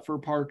signed up for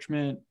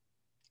Parchment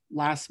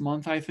last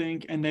month, I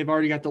think, and they've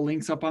already got the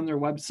links up on their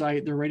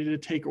website. They're ready to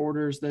take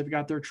orders. They've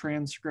got their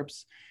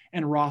transcripts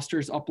and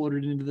rosters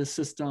uploaded into the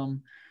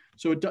system.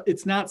 So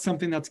it's not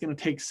something that's going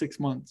to take 6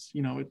 months.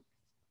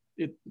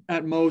 It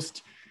at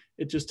most,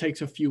 it just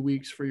takes a few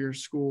weeks for your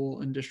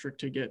school and district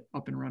to get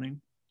up and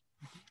running.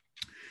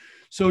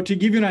 So to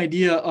give you an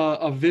idea,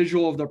 a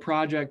visual of the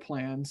project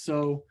plan.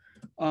 So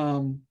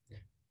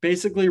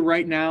basically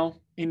right now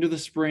into the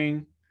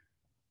spring,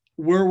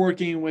 we're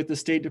working with the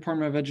State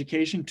Department of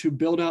Education to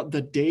build out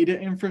the data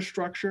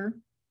infrastructure,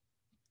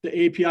 the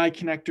API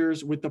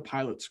connectors with the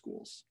pilot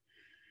schools.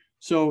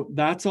 So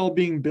that's all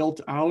being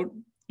built out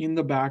in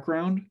the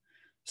background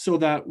so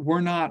that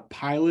we're not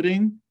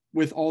piloting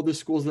with all the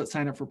schools that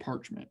sign up for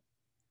Parchment.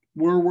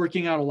 We're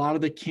working out a lot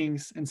of the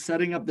kinks and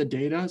setting up the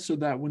data so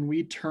that when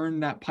we turn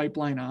that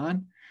pipeline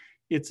on,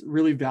 it's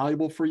really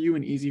valuable for you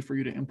and easy for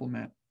you to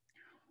implement.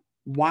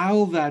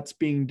 While that's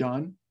being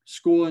done,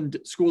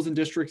 schools and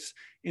districts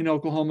in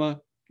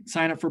Oklahoma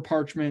sign up for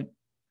Parchment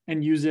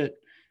and use it.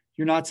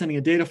 You're not sending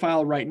a data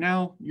file right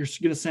now. You're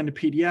going to send a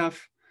PDF.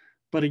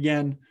 But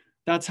again,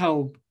 that's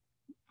how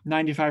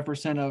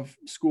 95% of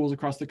schools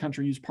across the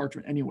country use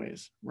Parchment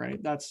anyways,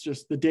 right? That's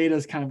just, the data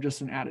is kind of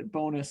just an added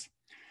bonus.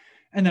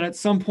 And then at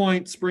some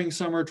point, spring,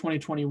 summer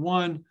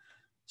 2021,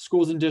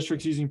 schools and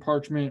districts using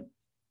Parchment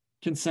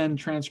can send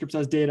transcripts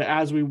as data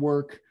as we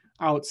work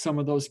out some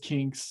of those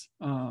kinks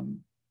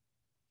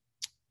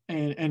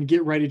and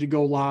get ready to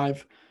go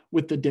live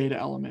with the data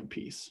element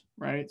piece,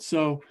 right?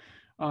 So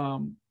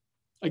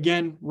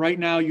again, right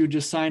now you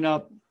just sign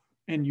up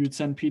and you'd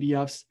send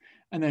PDFs,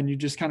 and then you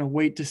just kind of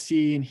wait to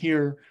see and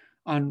hear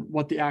on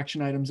what the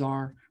action items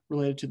are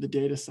related to the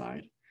data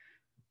side.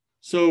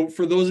 So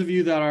for those of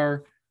you that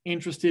are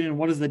interested in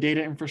what does the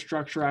data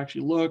infrastructure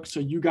actually look, so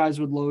you guys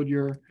would load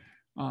your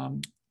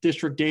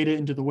district data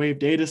into the Wave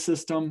data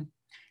system.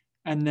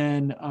 And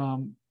then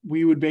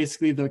we would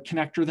basically, the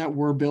connector that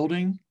we're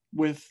building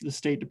with the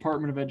State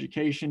Department of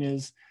Education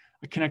is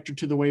a connector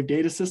to the Wave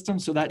data system.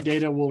 So that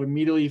data will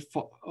immediately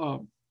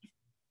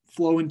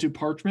flow into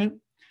Parchment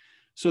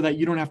so that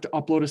you don't have to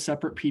upload a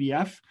separate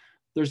PDF.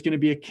 There's going to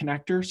be a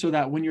connector so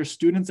that when your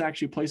students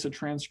actually place a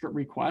transcript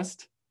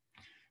request,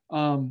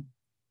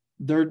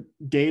 their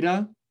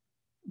data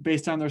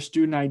based on their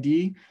student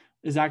ID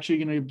is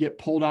actually going to get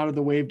pulled out of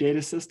the Wave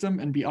data system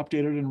and be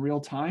updated in real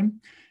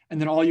time. And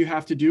then all you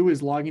have to do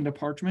is log into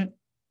Parchment,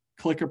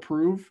 click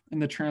approve,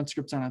 and the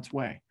transcript's on its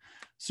way.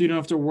 So you don't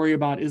have to worry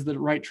about, is the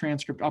right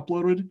transcript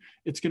uploaded?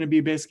 It's going to be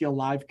basically a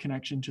live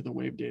connection to the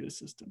Wave data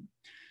system.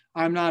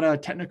 I'm not a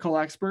technical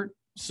expert,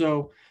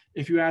 so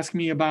if you ask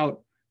me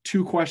about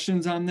 2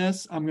 questions on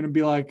this, I'm going to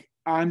be like,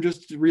 I'm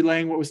just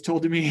relaying what was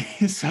told to me.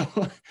 So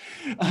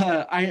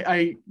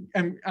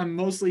I'm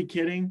mostly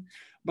kidding,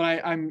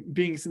 but I'm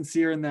being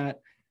sincere in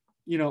that,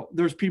 you know,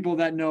 there's people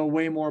that know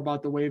way more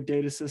about the Wave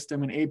data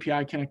system and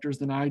API connectors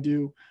than I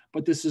do,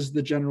 but this is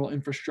the general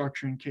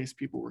infrastructure in case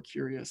people were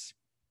curious.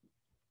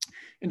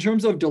 In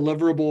terms of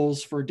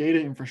deliverables for data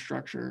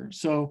infrastructure,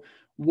 so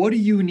what do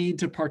you need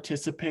to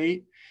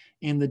participate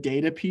in the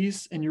data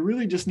piece? And you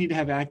really just need to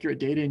have accurate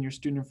data in your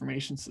student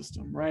information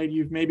system, right?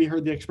 You've maybe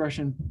heard the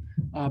expression,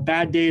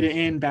 bad data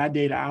in, bad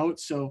data out.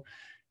 So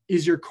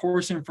is your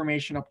course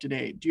information up to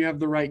date? Do you have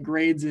the right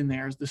grades in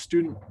there? Is the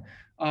student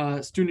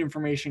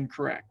information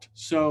correct?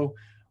 So,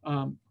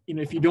 you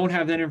know, if you don't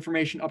have that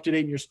information up to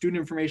date in your student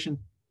information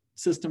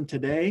system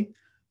today,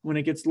 when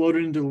it gets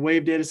loaded into the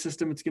Wave data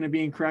system, it's going to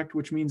be incorrect,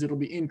 which means it'll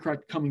be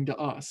incorrect coming to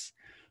us.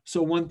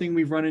 So one thing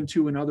we've run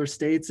into in other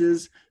states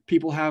is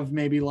people have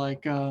maybe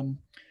like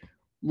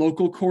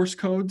local course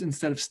codes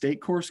instead of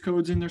state course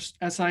codes in their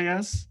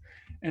SIS.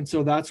 And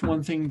so that's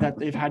one thing that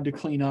they've had to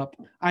clean up.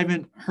 I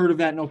haven't heard of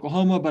that in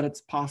Oklahoma, but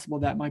it's possible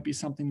that might be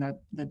something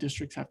that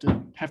districts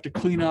have to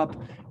clean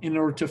up in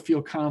order to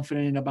feel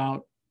confident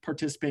about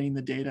participating in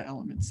the data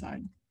element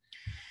side.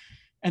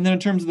 And then in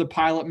terms of the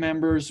pilot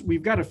members,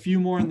 we've got a few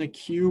more in the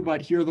queue,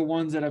 but here are the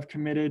ones that have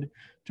committed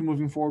to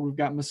moving forward. We've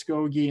got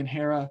Muskogee and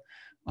Hera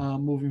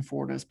moving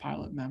forward as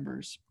pilot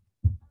members.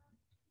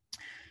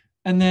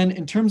 And then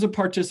in terms of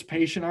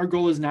participation, our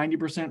goal is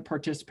 90%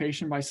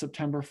 participation by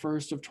September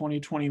 1st of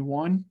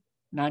 2021.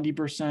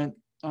 90%,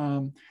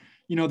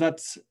 you know,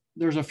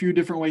 there's a few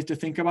different ways to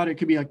think about it. It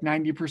could be like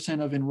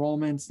 90% of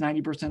enrollments,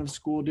 90% of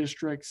school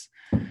districts.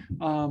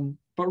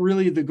 But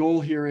really the goal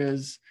here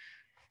is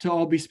to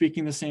all be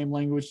speaking the same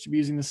language, to be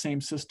using the same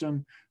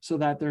system so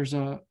that there's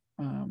a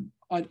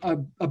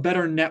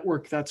better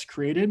network that's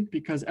created,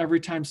 because every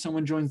time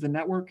someone joins the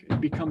network,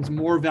 it becomes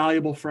more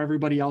valuable for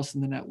everybody else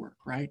in the network,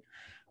 right?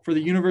 For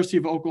the University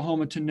of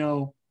Oklahoma to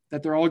know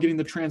that they're all getting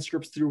the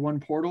transcripts through one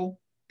portal,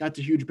 that's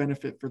a huge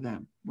benefit for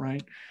them,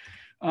 right?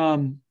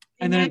 And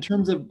then in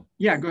terms of,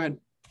 yeah, go ahead.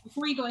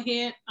 Before you go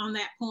ahead on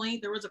that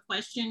point, there was a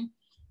question,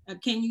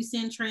 can you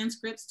send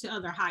transcripts to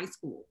other high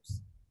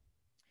schools?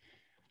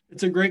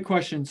 It's a great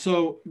question.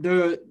 So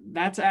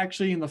that's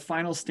actually in the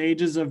final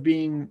stages of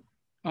being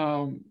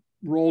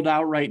rolled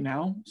out right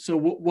now. So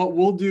what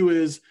we'll do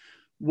is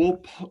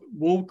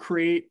we'll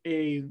create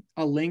a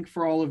link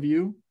for all of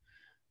you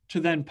to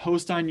then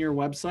post on your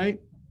website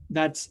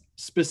that's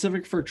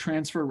specific for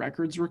transfer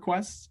records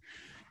requests.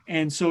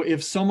 And so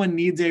if someone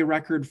needs a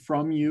record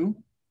from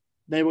you,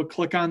 they will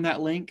click on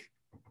that link,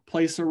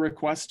 place a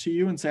request to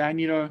you and say, I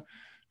need a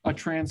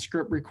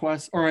transcript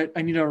request, or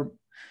I need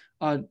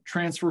a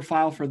transfer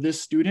file for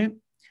this student.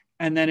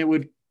 And then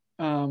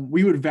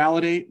we would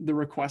validate the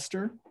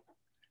requester.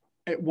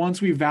 Once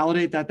we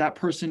validate that that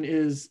person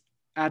is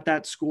at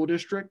that school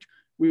district,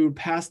 we would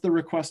pass the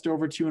request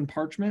over to you in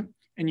Parchment,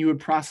 and you would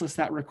process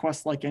that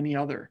request like any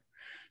other.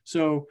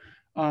 So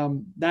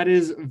that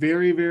is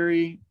very,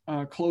 very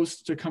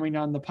close to coming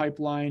down the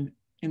pipeline.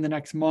 In the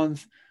next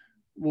month,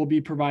 we'll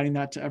be providing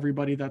that to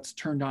everybody that's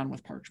turned on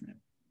with Parchment.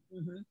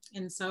 Mm-hmm.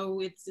 And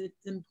so it's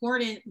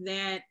important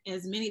that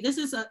as many, this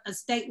is a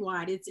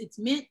statewide, it's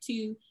meant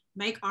to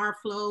make our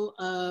flow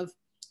of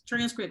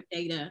transcript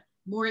data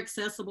more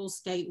accessible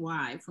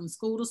statewide, from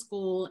school to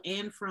school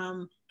and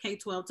from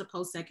K-12 to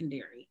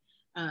post-secondary.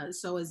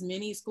 So as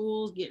many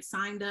schools get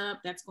signed up,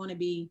 that's going to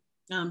be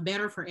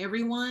better for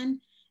everyone.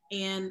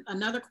 And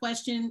another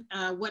question,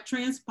 what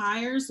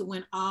transpires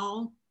when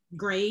all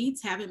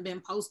grades haven't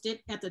been posted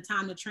at the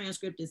time the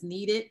transcript is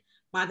needed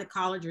by the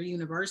college or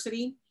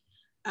university,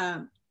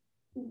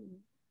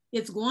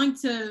 it's going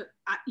to,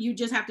 you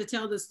just have to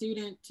tell the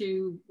student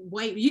to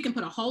wait. You can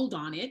put a hold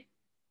on it,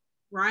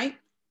 right?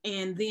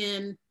 And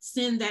then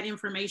send that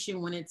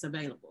information when it's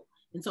available.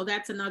 And so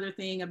that's another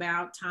thing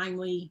about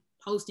timely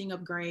posting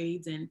of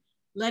grades and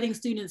letting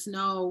students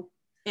know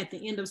at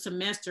the end of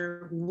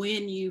semester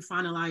when you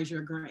finalize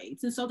your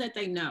grades, and so that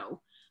they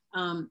know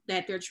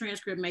that their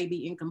transcript may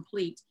be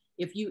incomplete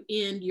if you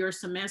end your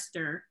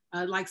semester,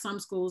 like some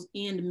schools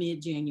end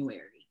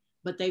mid-January,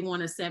 but they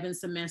want a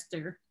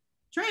 7-semester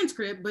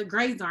transcript, but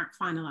grades aren't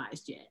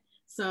finalized yet.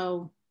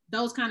 So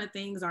those kind of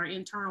things are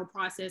internal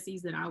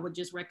processes that I would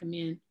just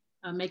recommend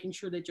making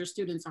sure that your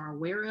students are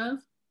aware of.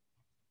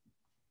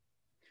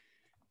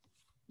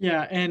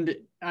 Yeah, and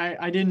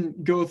I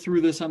didn't go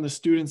through this on the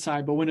student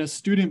side, but when a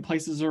student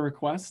places a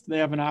request, they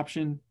have an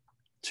option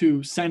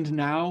to send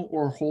now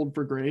or hold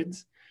for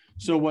grades.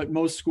 So what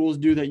most schools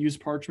do that use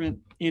Parchment,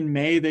 in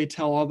May, they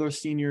tell all their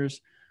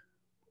seniors,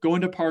 go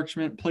into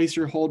Parchment, place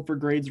your hold for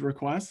grades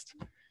request.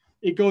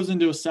 It goes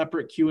into a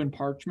separate queue in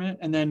Parchment.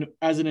 And then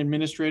as an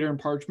administrator in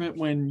Parchment,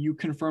 when you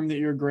confirm that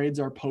your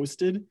grades are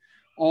posted,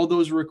 all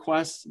those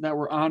requests that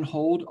were on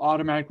hold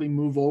automatically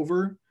move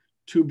over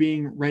to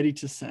being ready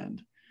to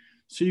send.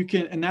 So you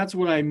can, and that's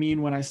what I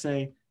mean when I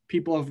say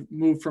people have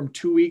moved from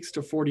 2 weeks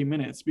to 40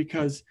 minutes,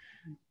 because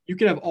you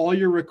could have all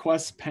your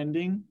requests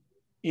pending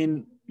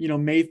in,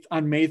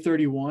 on May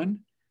 31.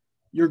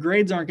 Your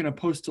grades aren't going to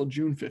post till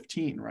June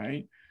 15,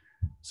 right?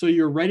 So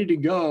you're ready to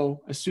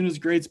go. As soon as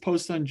grades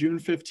post on June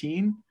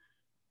 15,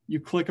 you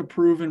click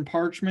approve in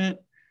Parchment,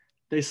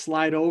 they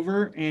slide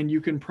over, and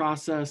you can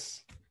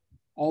process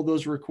all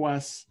those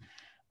requests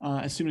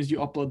as soon as you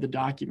upload the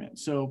document.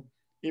 So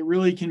it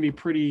really can be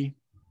pretty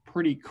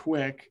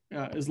quick,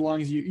 as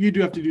long as you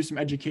do have to do some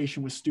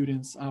education with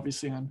students,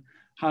 obviously, on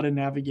how to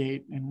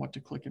navigate and what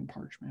to click in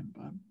Parchment.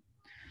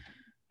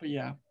 But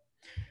yeah.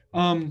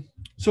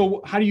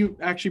 So how do you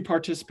actually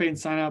participate and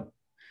sign up,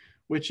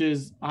 which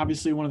is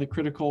obviously one of the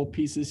critical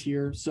pieces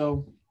here.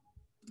 So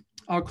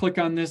I'll click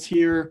on this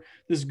here.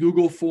 This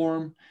Google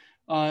form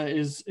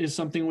is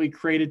something we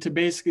created to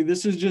basically,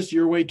 this is just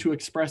your way to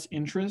express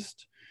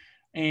interest.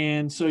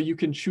 And so you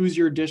can choose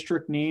your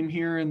district name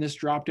here in this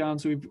dropdown.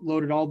 So we've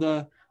loaded all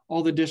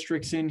the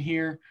districts in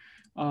here.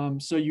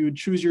 So you would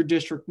choose your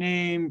district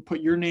name, put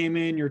your name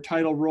in, your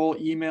title, role,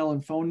 email,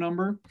 and phone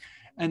number.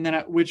 And then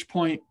at which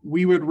point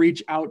we would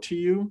reach out to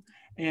you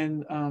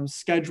and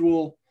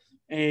schedule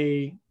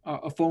a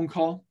phone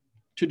call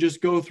to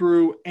just go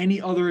through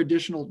any other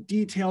additional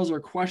details or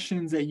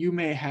questions that you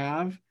may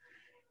have.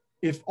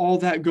 If all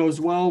that goes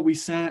well, we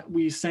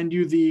send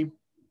you the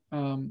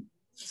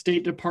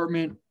State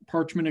Department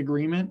Parchment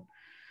agreement.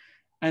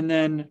 And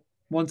then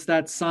once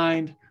that's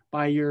signed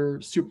by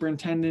your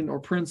superintendent or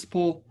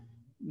principal,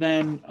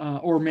 then,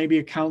 or maybe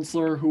a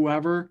counselor,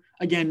 whoever,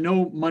 again,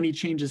 no money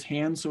changes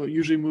hands, so it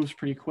usually moves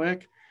pretty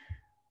quick.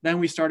 Then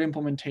we start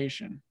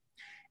implementation.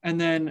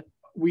 And then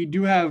we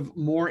do have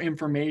more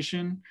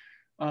information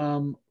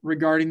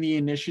regarding the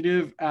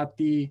initiative at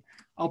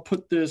I'll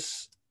put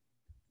this,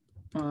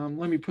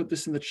 let me put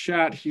this in the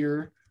chat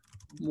here,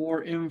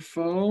 more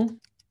info,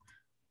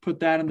 put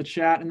that in the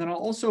chat. And then I'll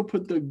also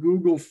put the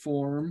Google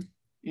form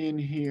in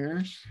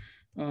here,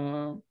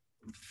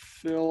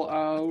 fill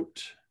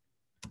out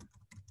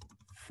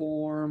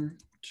form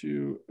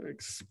to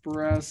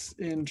express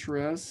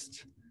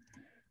interest.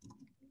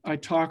 I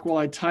talk while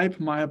I type,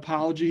 my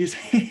apologies.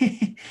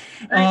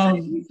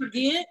 You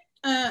forget,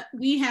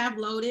 we have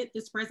loaded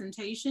this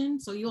presentation,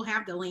 so you'll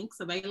have the links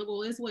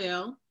available as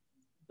well.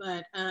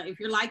 But if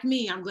you're like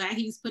me, I'm glad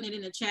he's putting it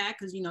in the chat,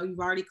 because you've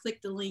already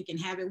clicked the link and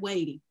have it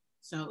waiting.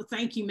 So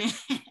thank you, Matt.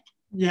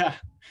 Yeah,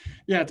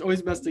 it's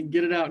always best to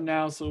get it out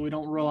now so we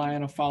don't rely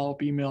on a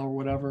follow-up email or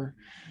whatever.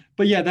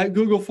 But yeah, that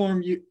Google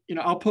form,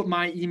 I'll put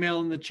my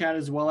email in the chat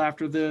as well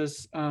after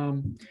this.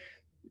 And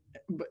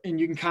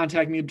you can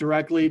contact me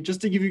directly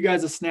just to give you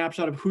guys a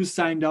snapshot of who's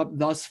signed up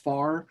thus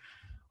far.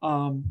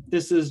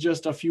 This is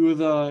just a few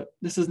of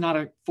this is not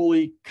a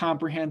fully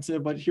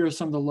comprehensive, but here are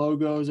some of the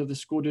logos of the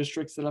school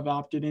districts that have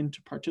opted in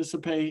to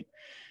participate.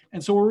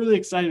 And so we're really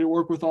excited to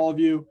work with all of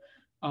you.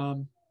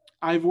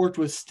 I've worked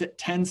with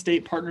 10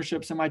 state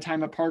partnerships in my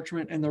time at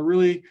Parchment, and they're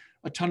really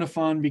a ton of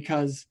fun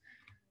because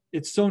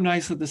it's so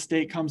nice that the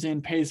state comes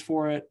in, pays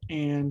for it,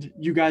 and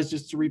you guys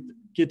just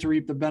get to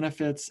reap the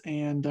benefits,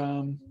 and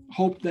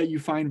hope that you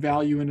find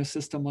value in a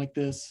system like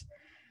this.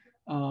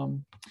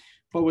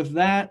 But with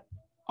that,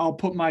 I'll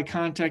put my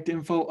contact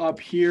info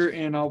up here,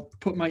 and I'll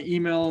put my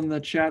email in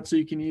the chat so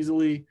you can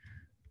easily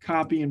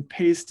copy and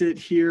paste it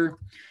here.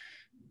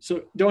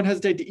 So don't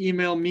hesitate to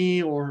email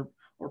me or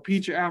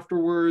Peach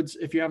afterwards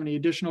if you have any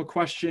additional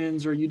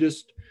questions, or you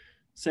just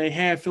say,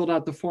 hey, I filled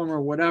out the form or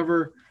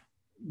whatever.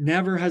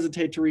 Never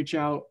hesitate to reach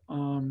out,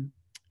 and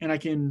I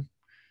can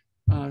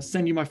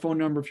send you my phone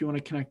number if you want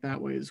to connect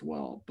that way as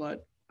well.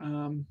 But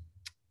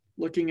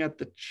looking at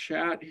the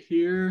chat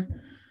here.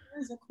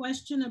 There's a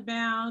question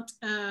about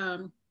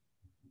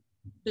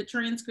the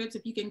transcripts,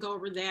 if you can go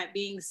over that,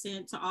 being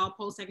sent to all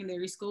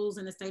post-secondary schools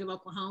in the state of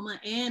Oklahoma,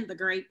 and the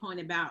great point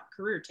about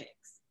career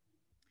techs.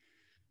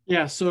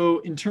 Yeah, so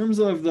in terms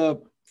of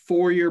the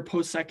four-year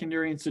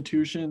post-secondary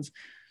institutions,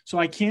 so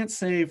I can't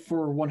say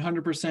for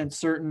 100%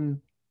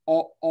 certain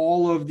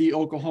all of the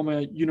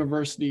Oklahoma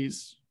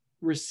universities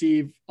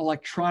receive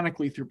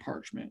electronically through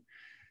Parchment.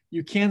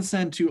 You can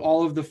send to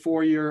all of the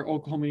four-year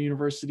Oklahoma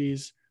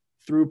universities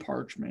through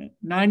Parchment.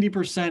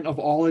 90% of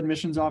all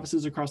admissions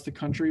offices across the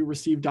country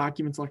receive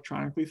documents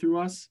electronically through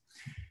us.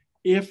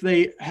 If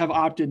they have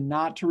opted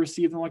not to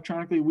receive them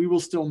electronically, we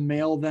will still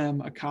mail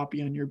them a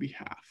copy on your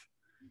behalf.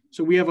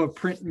 So we have a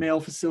print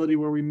mail facility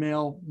where we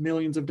mail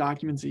millions of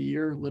documents a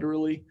year,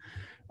 literally.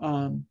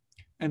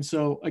 And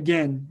so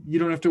again, you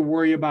don't have to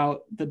worry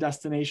about the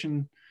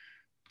destination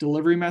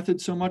delivery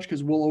method so much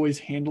because we'll always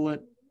handle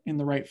it in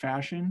the right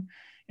fashion.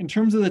 In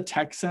terms of the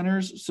tech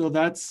centers, so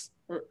that's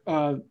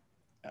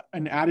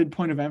an added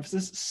point of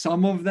emphasis.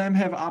 Some of them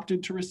have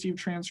opted to receive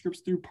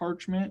transcripts through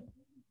Parchment.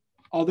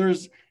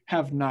 Others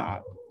have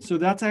not. So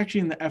that's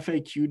actually in the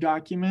FAQ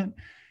document.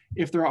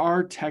 If there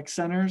are tech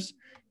centers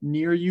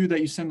near you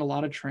that you send a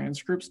lot of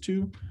transcripts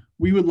to,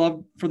 we would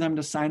love for them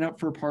to sign up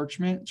for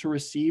Parchment to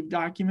receive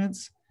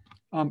documents.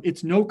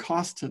 It's no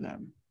cost to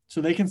them. So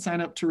they can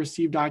sign up to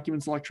receive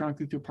documents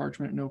electronically through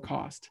Parchment at no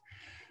cost.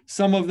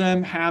 Some of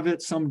them have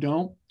it, some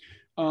don't.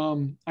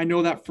 I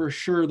know that for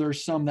sure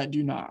there's some that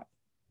do not.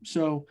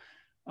 So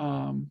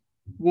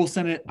we'll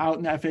send it out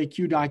in the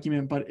FAQ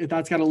document, but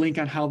that's got a link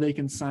on how they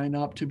can sign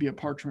up to be a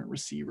Parchment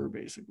receiver,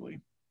 basically.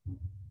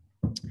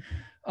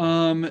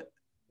 Stuff.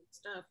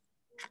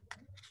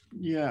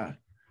 Yeah.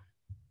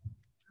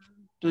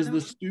 Does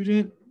the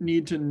student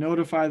need to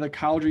notify the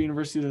college or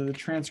university that the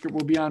transcript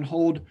will be on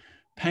hold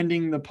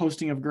pending the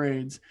posting of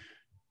grades?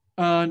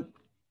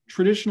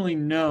 Traditionally,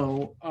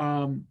 no.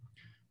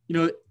 You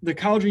know, the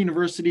college or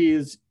university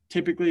is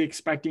typically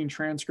expecting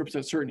transcripts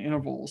at certain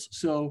intervals.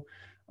 So,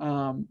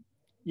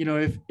 you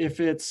know, if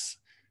it's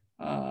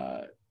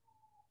the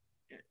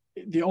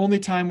only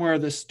time where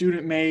the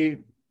student may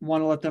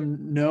want to let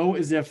them know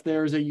is if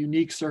there's a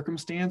unique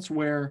circumstance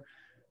where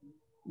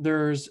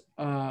there's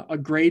a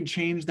grade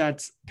change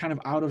that's kind of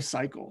out of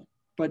cycle.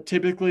 But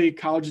typically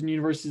colleges and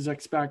universities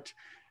expect,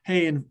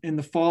 hey, in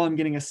the fall, I'm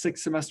getting a 6th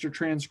semester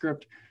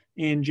transcript.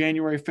 In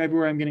January,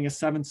 February, I'm getting a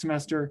 7th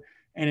semester.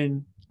 And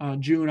in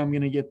June, I'm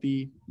going to get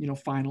the, you know,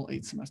 final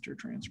 8th semester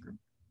transcript.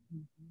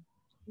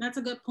 That's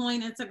a good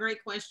point. That's a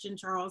great question,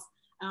 Charles.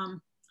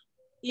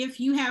 If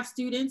you have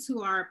students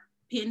who are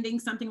pending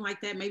something like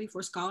that, maybe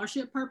for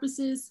scholarship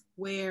purposes,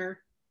 where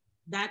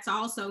that's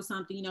also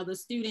something, you know, the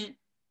student,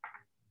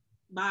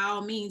 by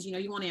all means, you know,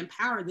 you want to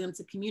empower them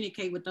to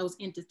communicate with those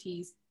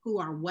entities who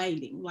are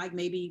waiting, like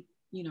maybe,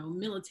 you know,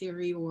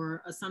 military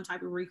or some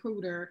type of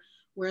recruiter,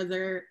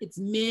 where it's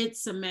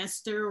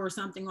mid-semester or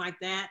something like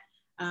that.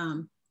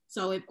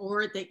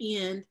 Or at the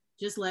end,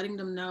 just letting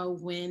them know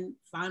when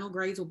final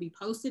grades will be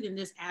posted and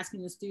just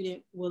asking the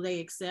student, will they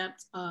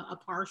accept a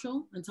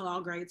partial until all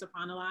grades are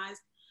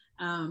finalized?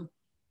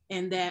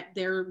 And that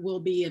there will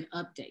be an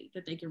update,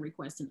 that they can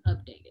request an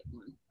updated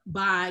one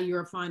by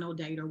your final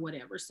date or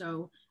whatever.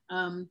 So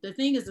the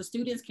thing is, the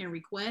students can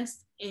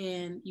request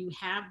and you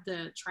have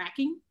the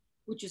tracking,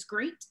 which is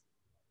great.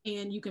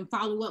 And you can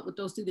follow up with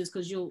those students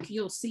because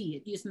you'll see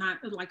it. It's not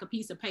like a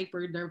piece of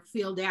paper they're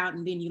filled out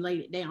and then you laid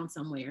it down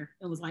somewhere.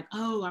 It was like,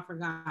 oh, I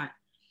forgot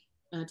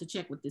to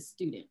check with this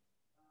student.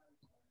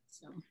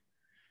 So.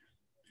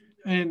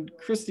 And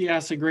Christy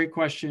asked a great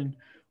question.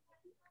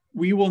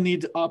 We will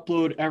need to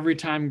upload every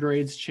time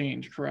grades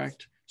change,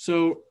 correct?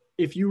 So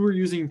if you were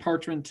using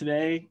Parchment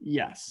today,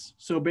 yes.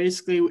 So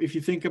basically, if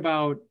you think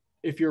about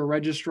if you're a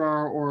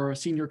registrar or a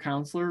senior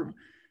counselor,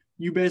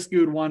 you basically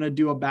would want to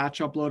do a batch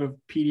upload of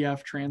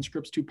PDF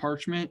transcripts to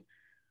Parchment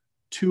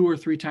 2 or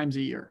 3 times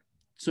a year.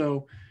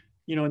 So,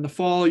 you know, in the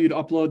fall, you'd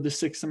upload the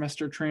 6th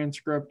semester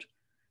transcript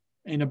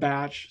in a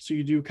batch. So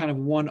you do kind of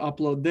one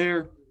upload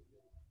there.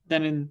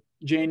 Then in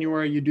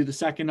January, you do the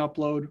second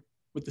upload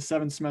with the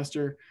 7th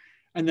semester.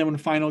 And then when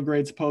final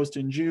grades post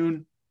in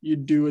June, you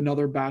do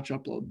another batch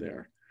upload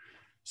there.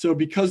 So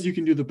because you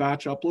can do the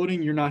batch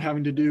uploading, you're not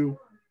having to do,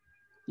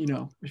 you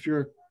know, if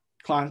your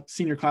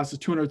senior class is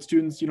 200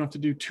 students, you don't have to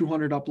do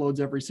 200 uploads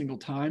every single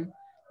time.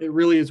 It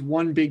really is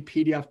one big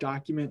PDF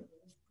document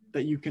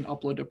that you can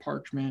upload to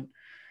Parchment.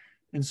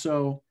 And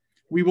so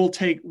we will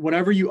take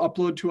whatever you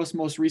upload to us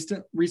most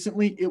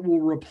recently, it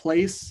will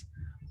replace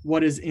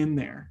what is in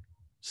there.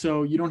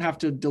 So you don't have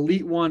to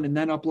delete one and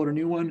then upload a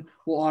new one.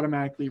 We'll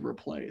automatically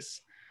replace.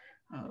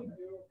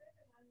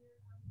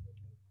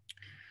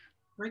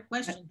 Great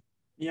question.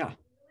 Yeah.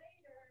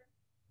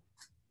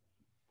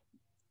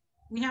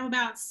 We have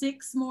about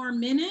 6 more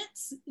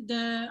minutes.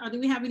 Do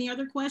we have any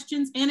other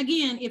questions? And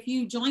again, if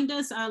you joined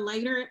us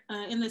later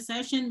in the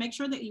session, make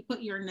sure that you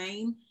put your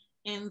name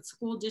and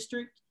school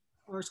district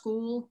or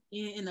school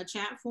in the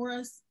chat for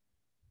us.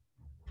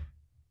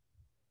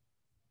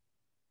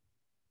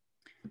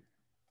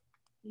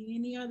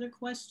 Any other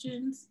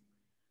questions?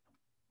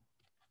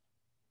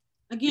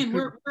 Again,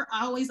 we're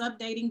always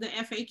updating the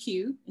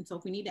FAQ. And so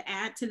if we need to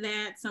add to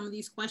that, some of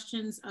these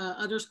questions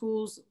other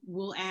schools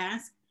will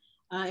ask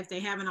if they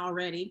haven't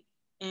already,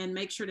 and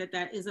make sure that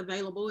that is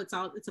available.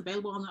 It's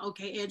available on the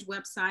OK Edge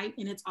website,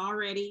 and it's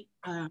already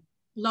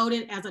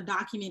loaded as a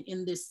document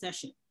in this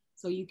session.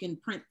 So you can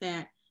print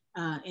that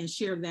and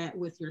share that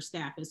with your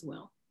staff as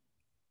well.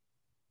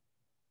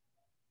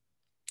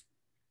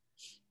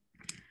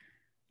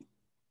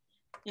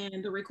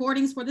 And the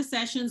recordings for the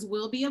sessions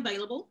will be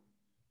available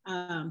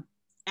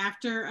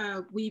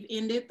after we've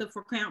ended the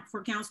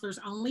for counselors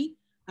only.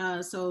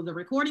 So the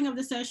recording of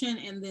the session,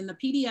 and then the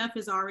PDF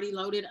is already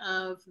loaded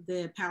of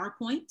the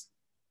PowerPoint.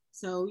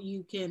 So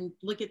you can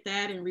look at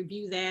that and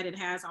review that. It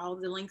has all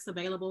of the links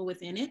available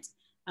within it.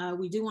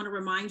 We do want to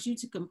remind you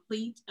to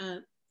complete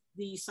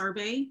the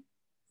survey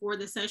for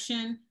the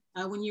session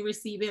when you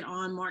receive it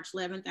on March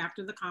 11th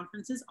after the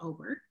conference is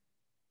over.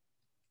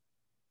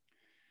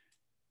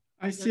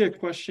 I see a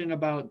question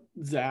about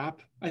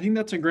ZAP. I think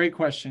that's a great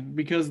question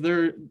because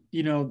there,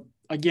 you know,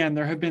 again,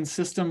 there have been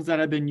systems that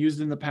have been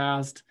used in the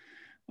past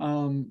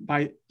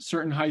by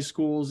certain high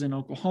schools in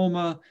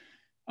Oklahoma.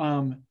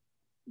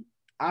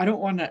 I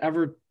don't want to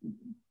ever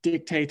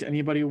dictate to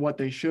anybody what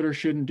they should or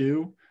shouldn't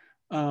do.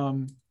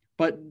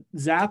 But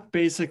ZAP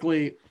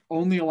basically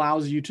only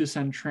allows you to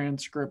send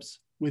transcripts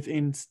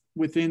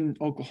within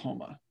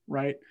Oklahoma,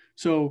 right?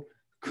 So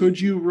could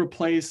you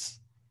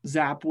replace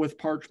ZAP with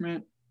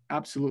Parchment?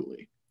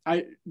 Absolutely.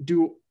 I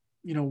do,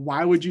 you know,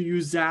 why would you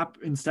use ZAP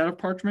instead of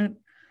Parchment?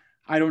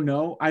 I don't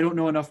know. I don't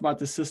know enough about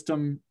the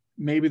system.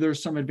 Maybe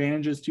there's some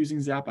advantages to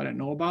using ZAP I don't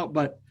know about,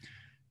 but,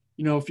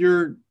 you know, if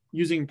you're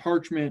using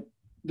Parchment,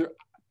 there,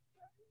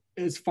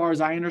 as far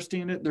as I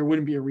understand it, there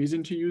wouldn't be a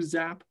reason to use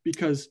ZAP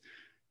because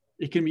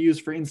it can be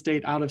used for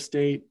in-state,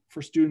 out-of-state,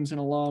 for students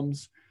and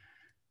alums.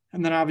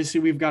 And then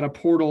obviously we've got a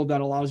portal that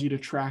allows you to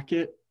track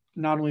it,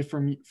 not only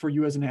for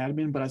you as an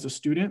admin, but as a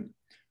student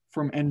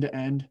from end to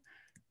end.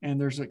 And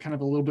there's a kind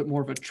of a little bit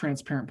more of a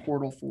transparent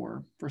portal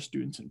for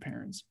students and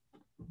parents.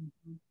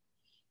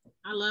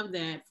 I love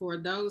that. For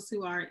those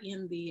who are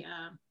in the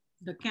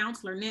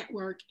counselor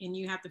network, and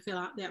you have to fill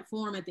out that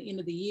form at the end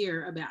of the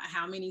year about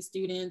how many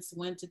students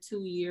went to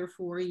 2-year,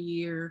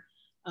 4-year,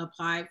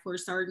 applied for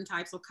certain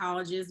types of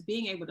colleges,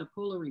 being able to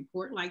pull a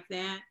report like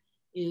that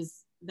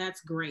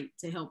that's great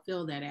to help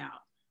fill that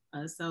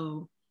out.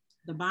 So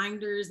the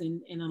binders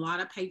and a lot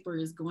of paper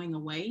is going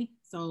away.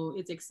 So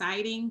it's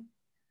exciting.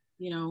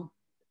 You know,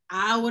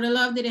 I would have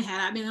loved it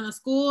had I been in a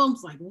school. I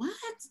was like, what?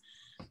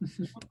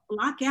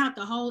 Block out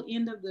the whole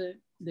end of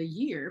the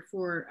year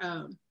for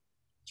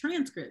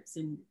transcripts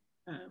and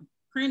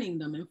printing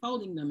them and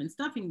folding them and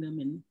stuffing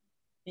them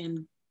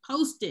and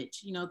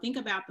postage. You know, think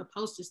about the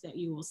postage that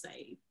you will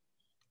save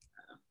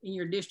in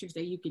your districts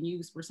that you can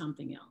use for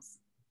something else.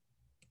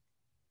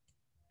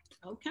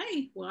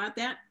 Okay, well,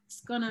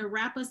 that's gonna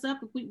wrap us up.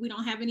 If we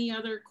don't have any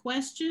other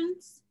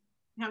questions,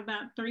 we have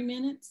about 3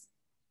 minutes.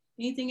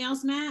 Anything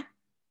else, Matt?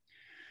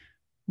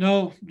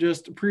 No,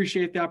 just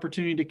appreciate the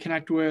opportunity to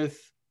connect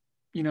with,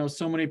 you know,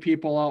 so many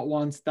people all at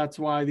once. That's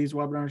why these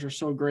webinars are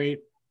so great.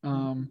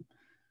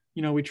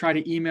 You know, we try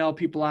to email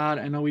people out.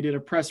 I know we did a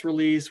press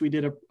release. We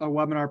did a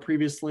webinar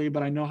previously,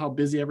 but I know how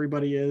busy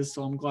everybody is.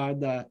 So I'm glad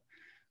that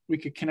we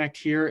could connect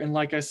here. And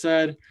like I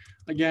said,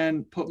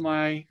 again, put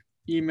my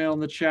email in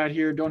the chat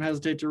here. Don't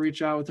hesitate to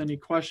reach out with any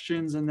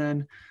questions and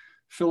then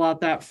fill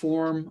out that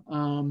form.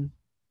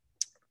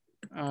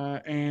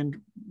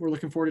 And we're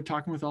looking forward to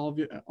talking with all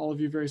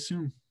of you very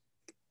soon.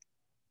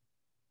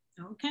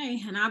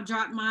 Okay, and I've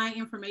dropped my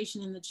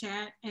information in the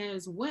chat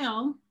as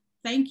well.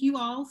 Thank you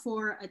all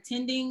for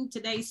attending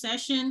today's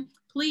session.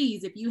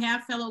 Please, if you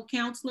have fellow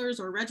counselors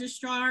or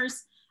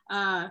registrars,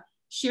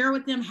 share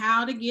with them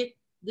how to get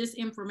this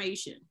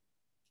information.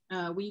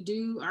 Our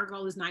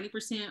goal is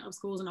 90% of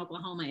schools in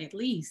Oklahoma at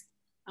least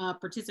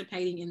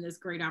participating in this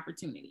great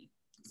opportunity.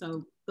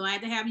 So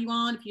glad to have you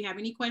on. If you have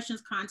any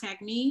questions,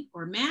 contact me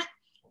or Matt,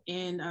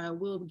 and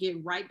we'll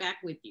get right back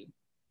with you.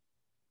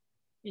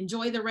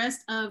 Enjoy the rest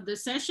of the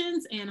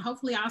sessions, and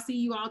hopefully I'll see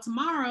you all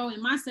tomorrow in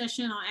my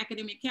session on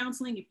academic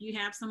counseling. If you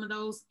have some of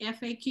those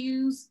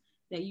FAQs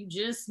that you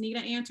just need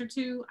an answer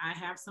to, I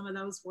have some of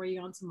those for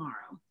you on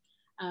tomorrow.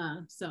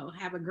 So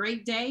have a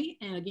great day.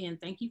 And again,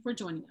 thank you for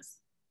joining us.